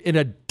save an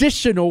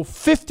additional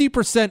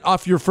 50%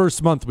 off your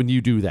first month when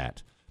you do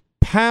that.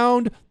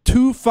 Pound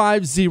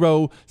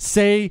 250,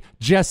 say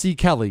Jesse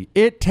Kelly.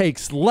 It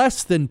takes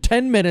less than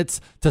 10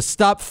 minutes to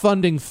stop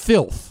funding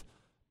filth.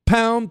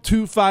 Pound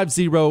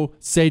 250,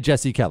 say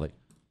Jesse Kelly.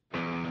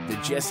 The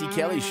Jesse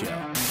Kelly Show.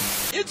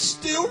 It's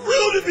still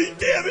real to me,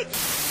 damn it!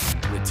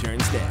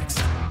 Returns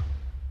next.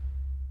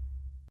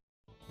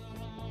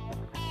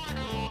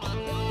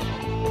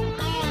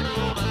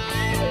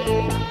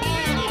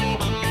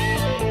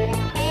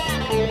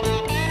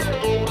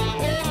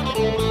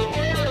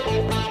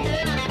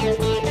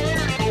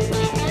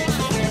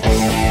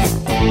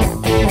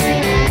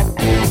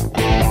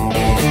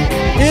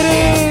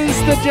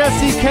 The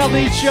Jesse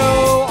Kelly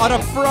Show on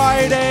a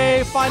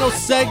Friday, final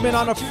segment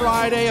on a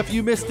Friday. If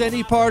you missed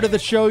any part of the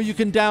show, you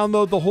can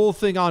download the whole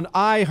thing on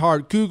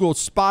iHeart, Google,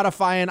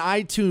 Spotify, and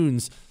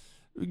iTunes.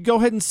 Go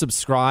ahead and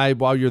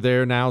subscribe while you're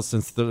there now,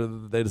 since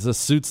the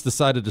Suits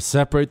decided to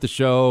separate the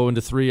show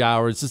into 3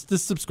 hours. Just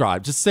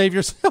subscribe. Just save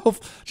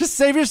yourself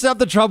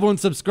the trouble and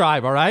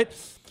subscribe, all right?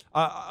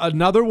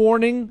 Another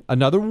warning,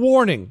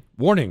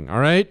 all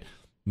right?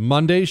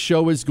 Monday's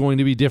show is going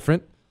to be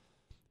different.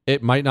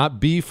 It might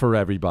not be for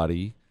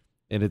everybody,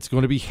 and it's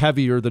going to be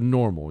heavier than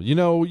normal. You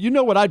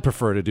know what I'd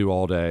prefer to do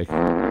all day.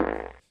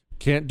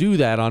 Can't do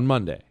that on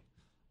Monday.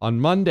 On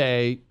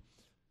Monday,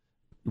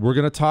 we're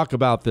going to talk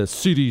about the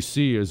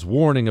CDC is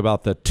warning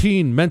about the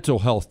teen mental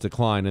health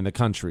decline in the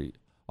country.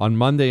 On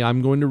Monday,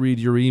 I'm going to read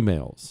your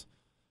emails.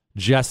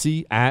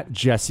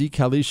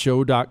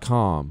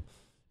 Jesse@jessekellyshow.com.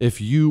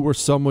 If you or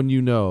someone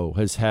you know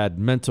has had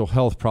mental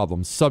health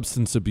problems,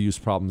 substance abuse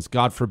problems,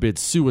 God forbid,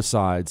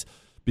 suicides,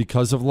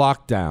 because of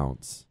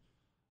lockdowns,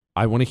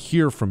 I want to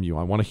hear from you.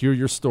 I want to hear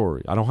your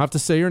story. I don't have to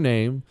say your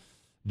name.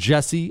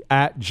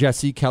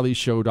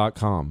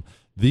 Jesse@jessekellyshow.com.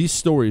 These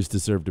stories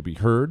deserve to be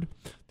heard.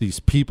 These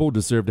people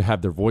deserve to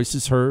have their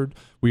voices heard.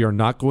 We are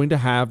not going to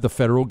have the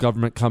federal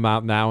government come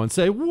out now and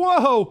say,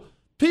 whoa,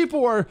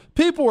 people are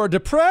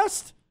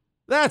depressed?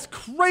 That's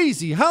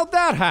crazy. How'd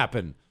that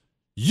happen?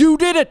 You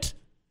did it.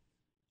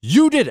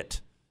 You did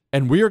it.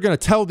 And we are going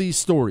to tell these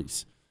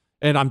stories.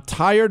 And I'm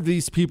tired of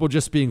these people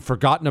just being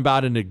forgotten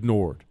about and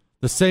ignored.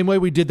 The same way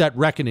we did that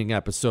Reckoning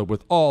episode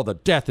with all the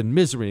death and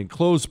misery and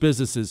closed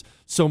businesses.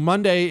 So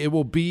Monday, it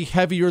will be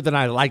heavier than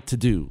I like to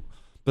do.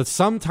 But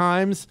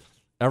sometimes,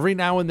 every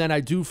now and then,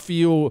 I do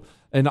feel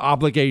an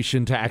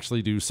obligation to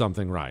actually do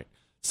something right.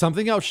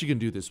 Something else you can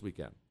do this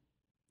weekend.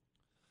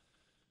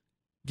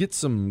 Get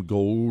some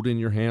gold in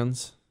your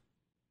hands.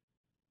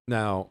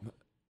 Now,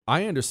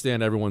 I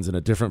understand everyone's in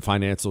a different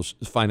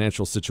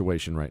financial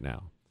situation right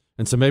now.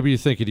 And so maybe you're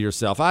thinking to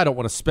yourself, I don't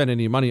want to spend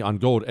any money on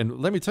gold.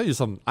 And let me tell you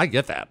something. I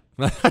get that.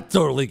 I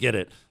totally get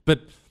it.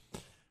 But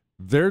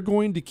they're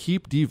going to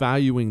keep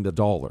devaluing the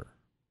dollar.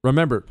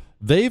 Remember,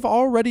 they've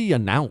already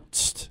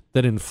announced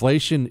that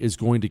inflation is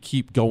going to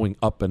keep going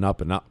up and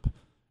up and up.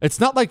 It's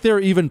not like they're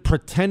even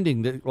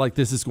pretending that like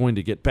this is going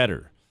to get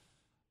better.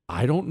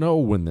 I don't know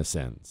when this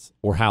ends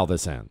or how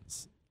this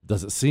ends.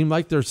 Does it seem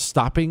like they're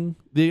stopping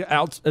the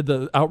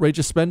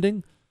outrageous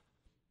spending?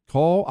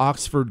 Call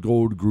Oxford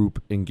Gold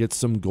Group and get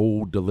some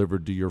gold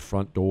delivered to your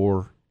front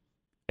door.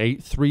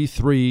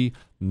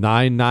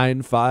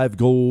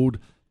 833-995-GOLD.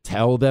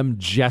 Tell them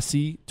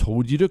Jesse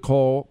told you to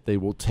call. They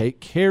will take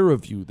care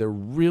of you. They're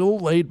real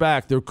laid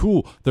back. They're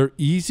cool. They're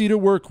easy to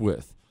work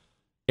with.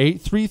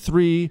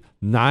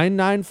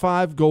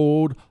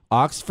 833-995-GOLD.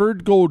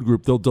 Oxford Gold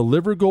Group. They'll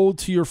deliver gold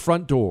to your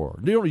front door.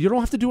 You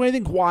don't have to do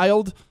anything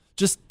wild.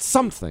 Just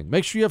something.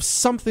 Make sure you have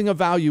something of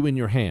value in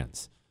your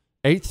hands.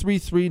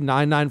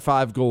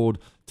 833-995-GOLD.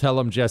 Tell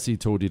them Jesse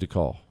told you to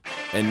call.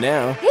 And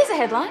now, here's a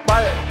headline.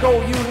 By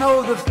gold, you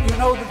know the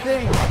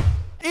thing.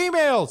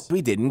 Emails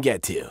we didn't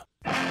get to.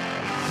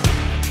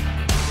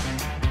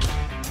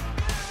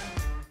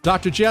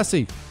 Dr.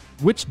 Jesse,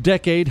 which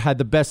decade had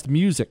the best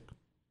music?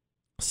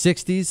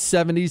 60s,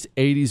 70s,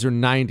 80s, or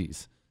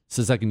 90s?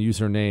 Says I can use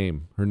her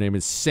name. Her name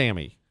is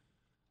Sammy.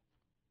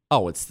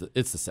 Oh, it's the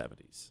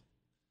 70s.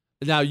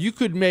 Now, you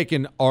could make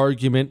an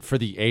argument for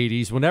the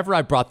 80s. Whenever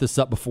I brought this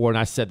up before and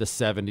I said the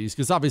 70s,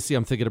 because obviously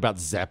I'm thinking about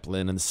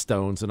Zeppelin and the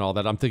Stones and all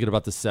that. I'm thinking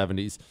about the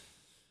 70s.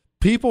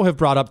 People have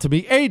brought up to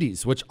me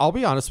 80s, which I'll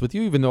be honest with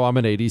you, even though I'm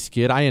an 80s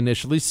kid, I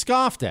initially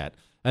scoffed at.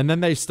 And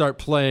then they start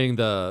playing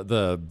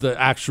the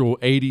actual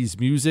 80s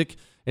music,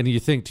 and you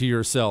think to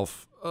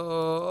yourself,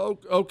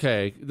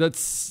 okay,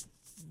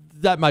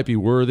 that might be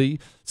worthy.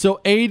 So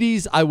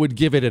 80s, I would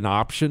give it an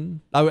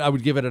option. I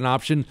would give it an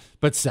option,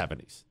 but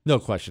 70s. No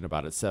question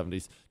about it,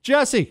 70s.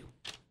 Jesse,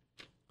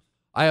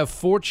 I have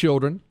 4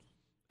 children,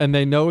 and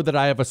they know that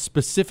I have a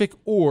specific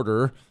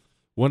order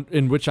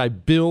in which I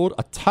build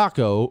a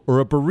taco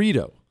or a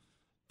burrito.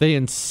 They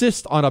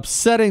insist on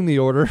upsetting the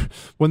order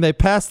when they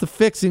pass the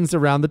fixings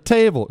around the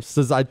table. She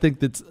says,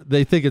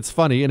 they think it's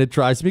funny and it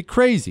drives me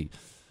crazy.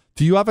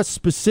 Do you have a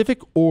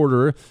specific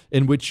order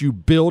in which you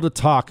build a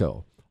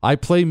taco? I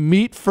place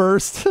meat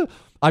first.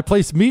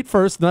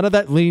 None of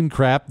that lean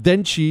crap.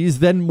 Then cheese.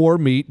 Then more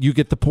meat. You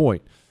get the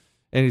point.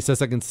 And he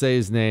says I can say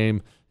his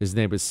name. His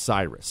name is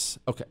Cyrus.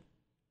 Okay.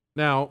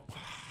 Now,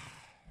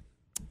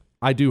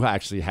 I do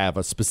actually have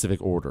a specific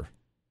order.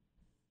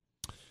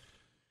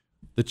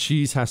 The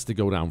cheese has to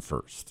go down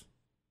first.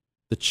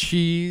 The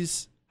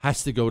cheese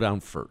has to go down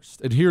first.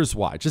 And here's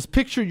why. Just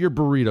picture your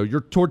burrito, your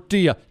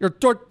tortilla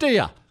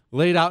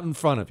laid out in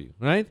front of you,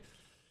 right?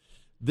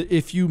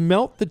 If you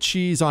melt the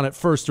cheese on it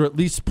first, or at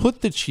least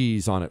put the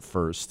cheese on it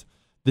first,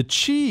 the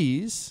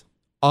cheese,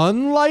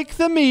 unlike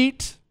the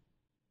meat,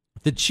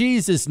 the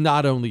cheese is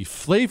not only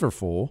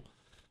flavorful,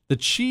 the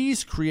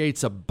cheese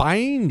creates a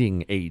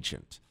binding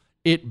agent.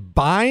 It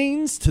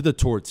binds to the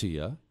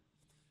tortilla.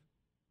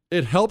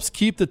 It helps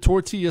keep the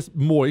tortilla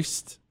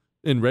moist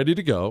and ready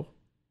to go.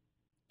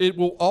 It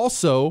will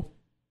also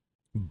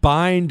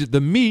bind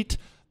the meat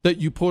that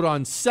you put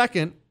on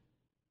second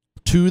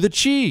to the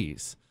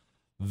cheese.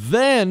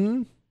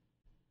 Then,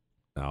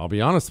 I'll be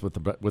honest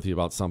with you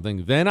about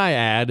something. Then I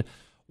add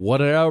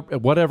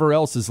whatever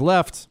else is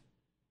left,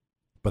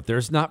 but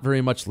there's not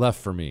very much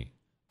left for me.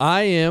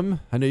 I know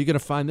you're going to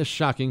find this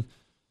shocking,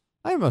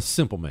 I am a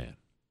simple man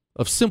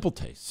of simple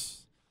tastes.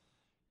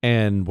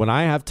 And when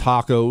I have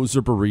tacos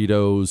or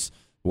burritos,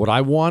 what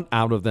I want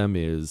out of them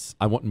is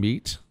I want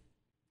meat,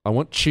 I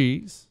want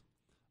cheese,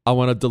 I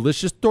want a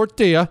delicious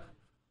tortilla,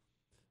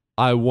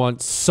 I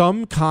want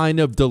some kind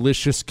of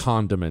delicious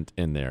condiment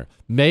in there.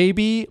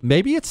 Maybe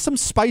it's some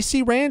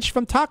spicy ranch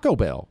from Taco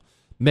Bell.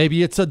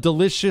 Maybe it's a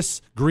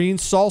delicious green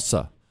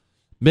salsa.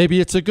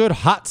 Maybe it's a good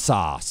hot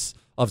sauce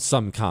of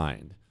some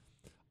kind.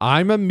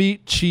 I'm a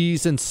meat,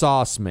 cheese, and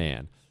sauce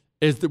man.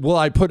 Will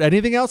I put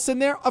anything else in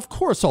there? Of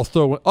course I'll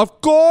throw it.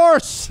 Of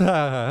course!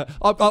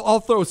 I'll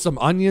throw some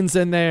onions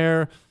in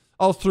there.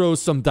 I'll throw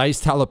some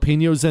diced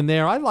jalapenos in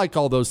there. I like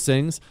all those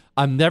things.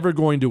 I'm never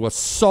going to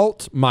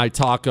assault my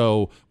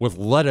taco with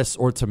lettuce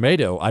or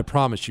tomato. I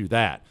promise you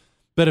that.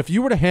 But if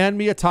you were to hand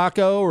me a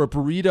taco or a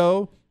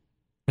burrito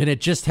and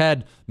it just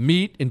had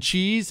meat and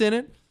cheese in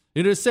it,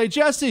 you'd say,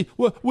 Jesse,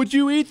 would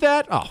you eat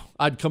that? Oh,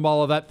 I'd come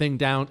all of that thing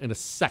down in a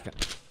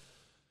second.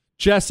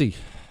 Jesse,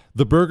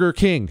 the Burger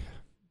King.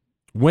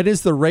 When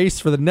is the race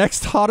for the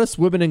next hottest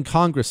women in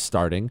Congress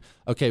starting?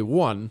 Okay,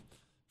 one,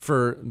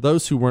 for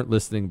those who weren't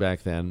listening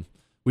back then,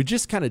 we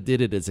just kind of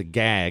did it as a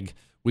gag.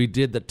 We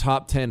did the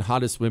top 10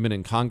 hottest women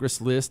in Congress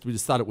list. We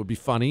just thought it would be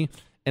funny,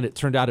 and it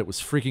turned out it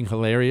was freaking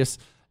hilarious.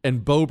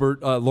 And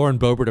Lauren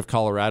Boebert of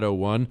Colorado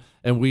won,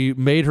 and we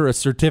made her a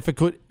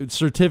certificate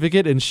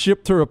and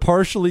shipped her a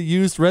partially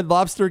used Red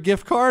Lobster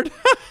gift card.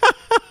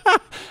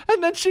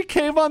 And then she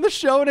came on the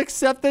show and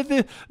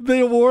accepted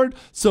the award.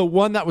 So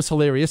one, that was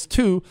hilarious.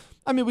 Two,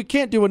 I mean, we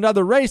can't do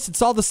another race.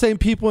 It's all the same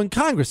people in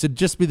Congress. It'd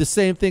just be the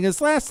same thing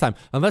as last time.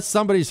 Unless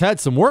somebody's had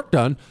some work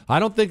done, I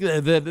don't think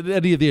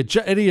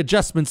that any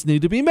adjustments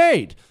need to be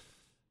made.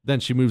 Then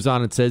she moves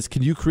on and says,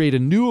 can you create a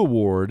new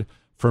award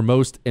for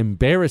most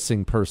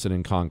embarrassing person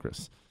in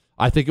Congress?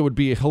 I think it would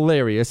be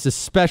hilarious,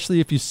 especially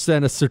if you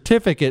sent a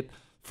certificate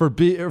for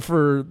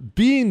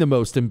being the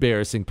most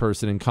embarrassing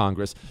person in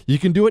Congress. You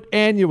can do it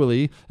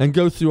annually and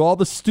go through all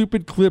the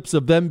stupid clips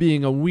of them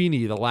being a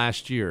weenie the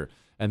last year.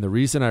 And the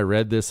reason I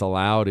read this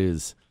aloud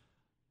is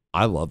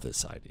I love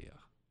this idea.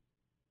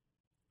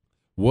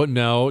 What?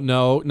 No.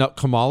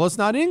 Kamala's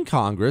not in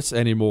Congress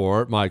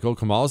anymore, Michael.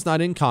 Kamala's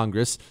not in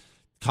Congress.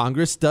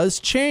 Congress does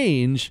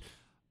change.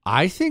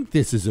 I think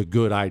this is a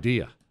good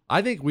idea.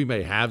 I think we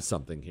may have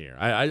something here.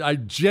 I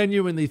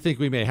genuinely think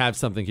we may have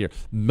something here.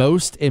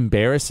 Most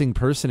embarrassing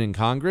person in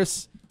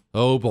Congress?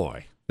 Oh,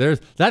 boy.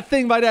 That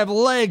thing might have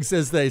legs,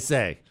 as they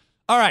say.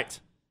 All right.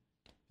 If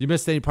you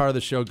missed any part of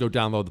the show, go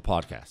download the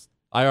podcast.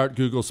 iHeart,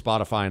 Google,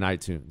 Spotify, and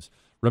iTunes.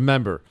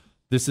 Remember,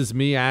 this is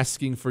me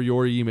asking for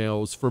your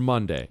emails for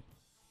Monday.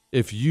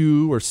 If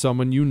you or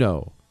someone you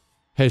know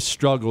has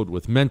struggled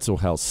with mental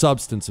health,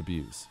 substance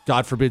abuse,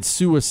 God forbid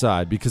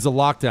suicide because of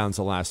lockdowns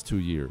the last 2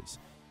 years,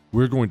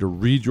 we're going to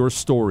read your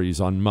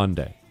stories on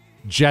Monday.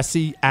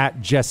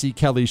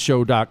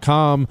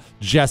 Jesse@JesseKellyShow.com.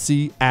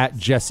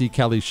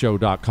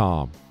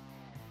 Jesse@JesseKellyShow.com.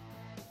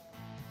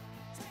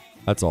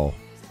 That's all.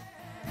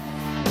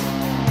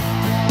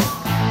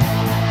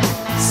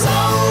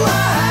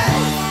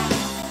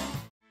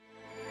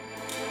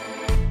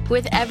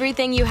 With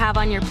everything you have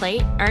on your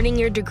plate, earning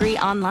your degree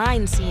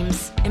online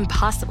seems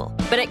impossible.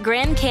 But at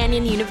Grand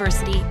Canyon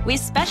University, we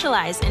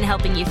specialize in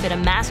helping you fit a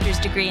master's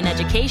degree in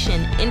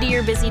education into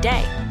your busy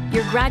day.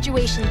 Your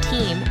graduation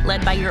team,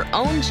 led by your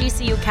own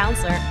GCU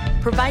counselor,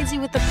 provides you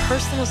with the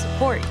personal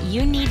support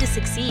you need to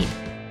succeed.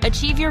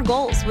 Achieve your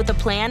goals with a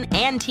plan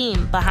and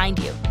team behind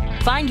you.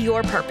 Find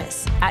your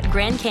purpose at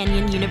Grand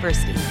Canyon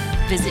University.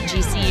 Visit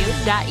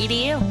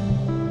gcu.edu.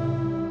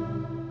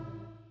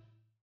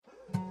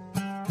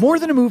 More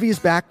Than a Movie is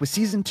back with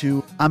Season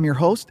 2. I'm your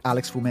host,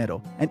 Alex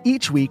Fumero, and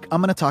each week I'm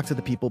going to talk to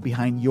the people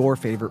behind your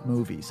favorite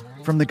movies.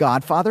 From The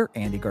Godfather,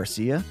 Andy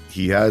Garcia.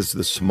 He has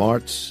the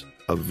smarts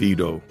of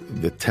Vito,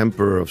 the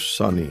temper of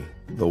Sonny,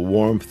 the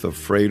warmth of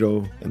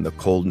Fredo, and the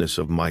coldness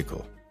of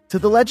Michael. To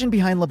the legend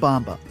behind La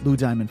Bamba, Lou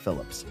Diamond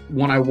Phillips.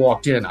 When I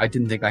walked in, I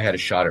didn't think I had a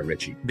shot at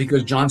Richie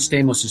because John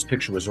Stamos'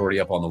 picture was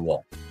already up on the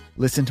wall.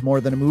 Listen to More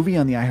Than a Movie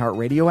on the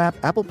iHeartRadio app,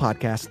 Apple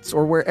Podcasts,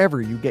 or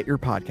wherever you get your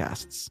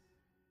podcasts.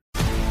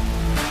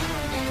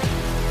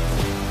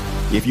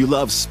 If you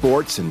love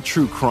sports and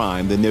true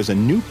crime, then there's a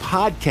new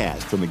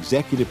podcast from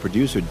executive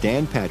producer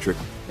Dan Patrick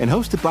and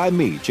hosted by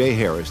me, Jay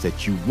Harris,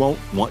 that you won't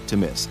want to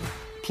miss.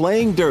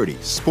 Playing Dirty: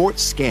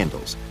 Sports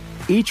Scandals.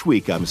 Each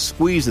week, I'm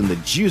squeezing the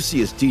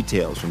juiciest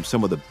details from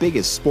some of the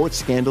biggest sports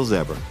scandals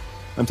ever.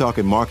 I'm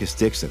talking Marcus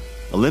Dixon,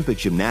 Olympic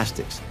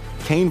gymnastics,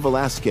 Cain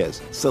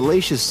Velasquez,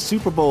 salacious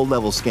Super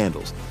Bowl-level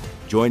scandals.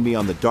 Join me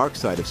on the dark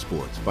side of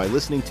sports by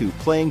listening to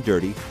Playing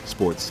Dirty: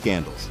 Sports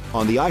Scandals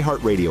on the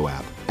iHeartRadio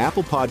app,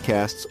 Apple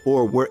Podcasts,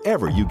 or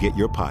wherever you get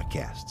your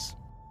podcasts.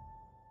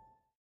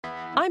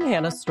 I'm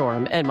Hannah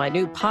Storm, and my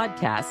new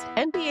podcast,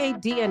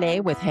 NBA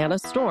DNA with Hannah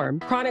Storm,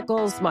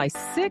 chronicles my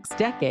 6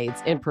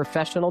 decades in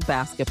professional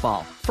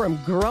basketball. From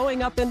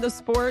growing up in the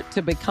sport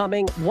to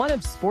becoming one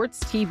of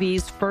sports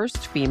TV's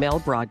first female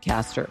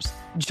broadcasters.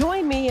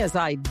 Join me as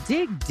I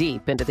dig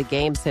deep into the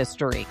game's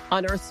history,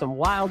 unearth some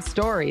wild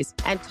stories,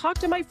 and talk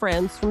to my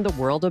friends from the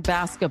world of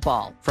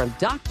basketball, from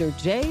Dr.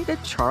 J to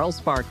Charles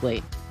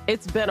Barkley.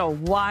 It's been a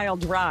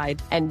wild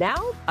ride, and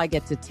now I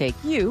get to take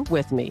you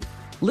with me.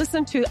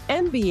 Listen to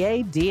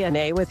NBA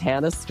DNA with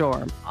Hannah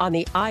Storm on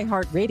the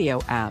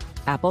iHeartRadio app,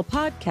 Apple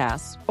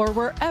Podcasts, or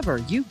wherever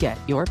you get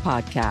your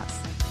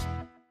podcasts.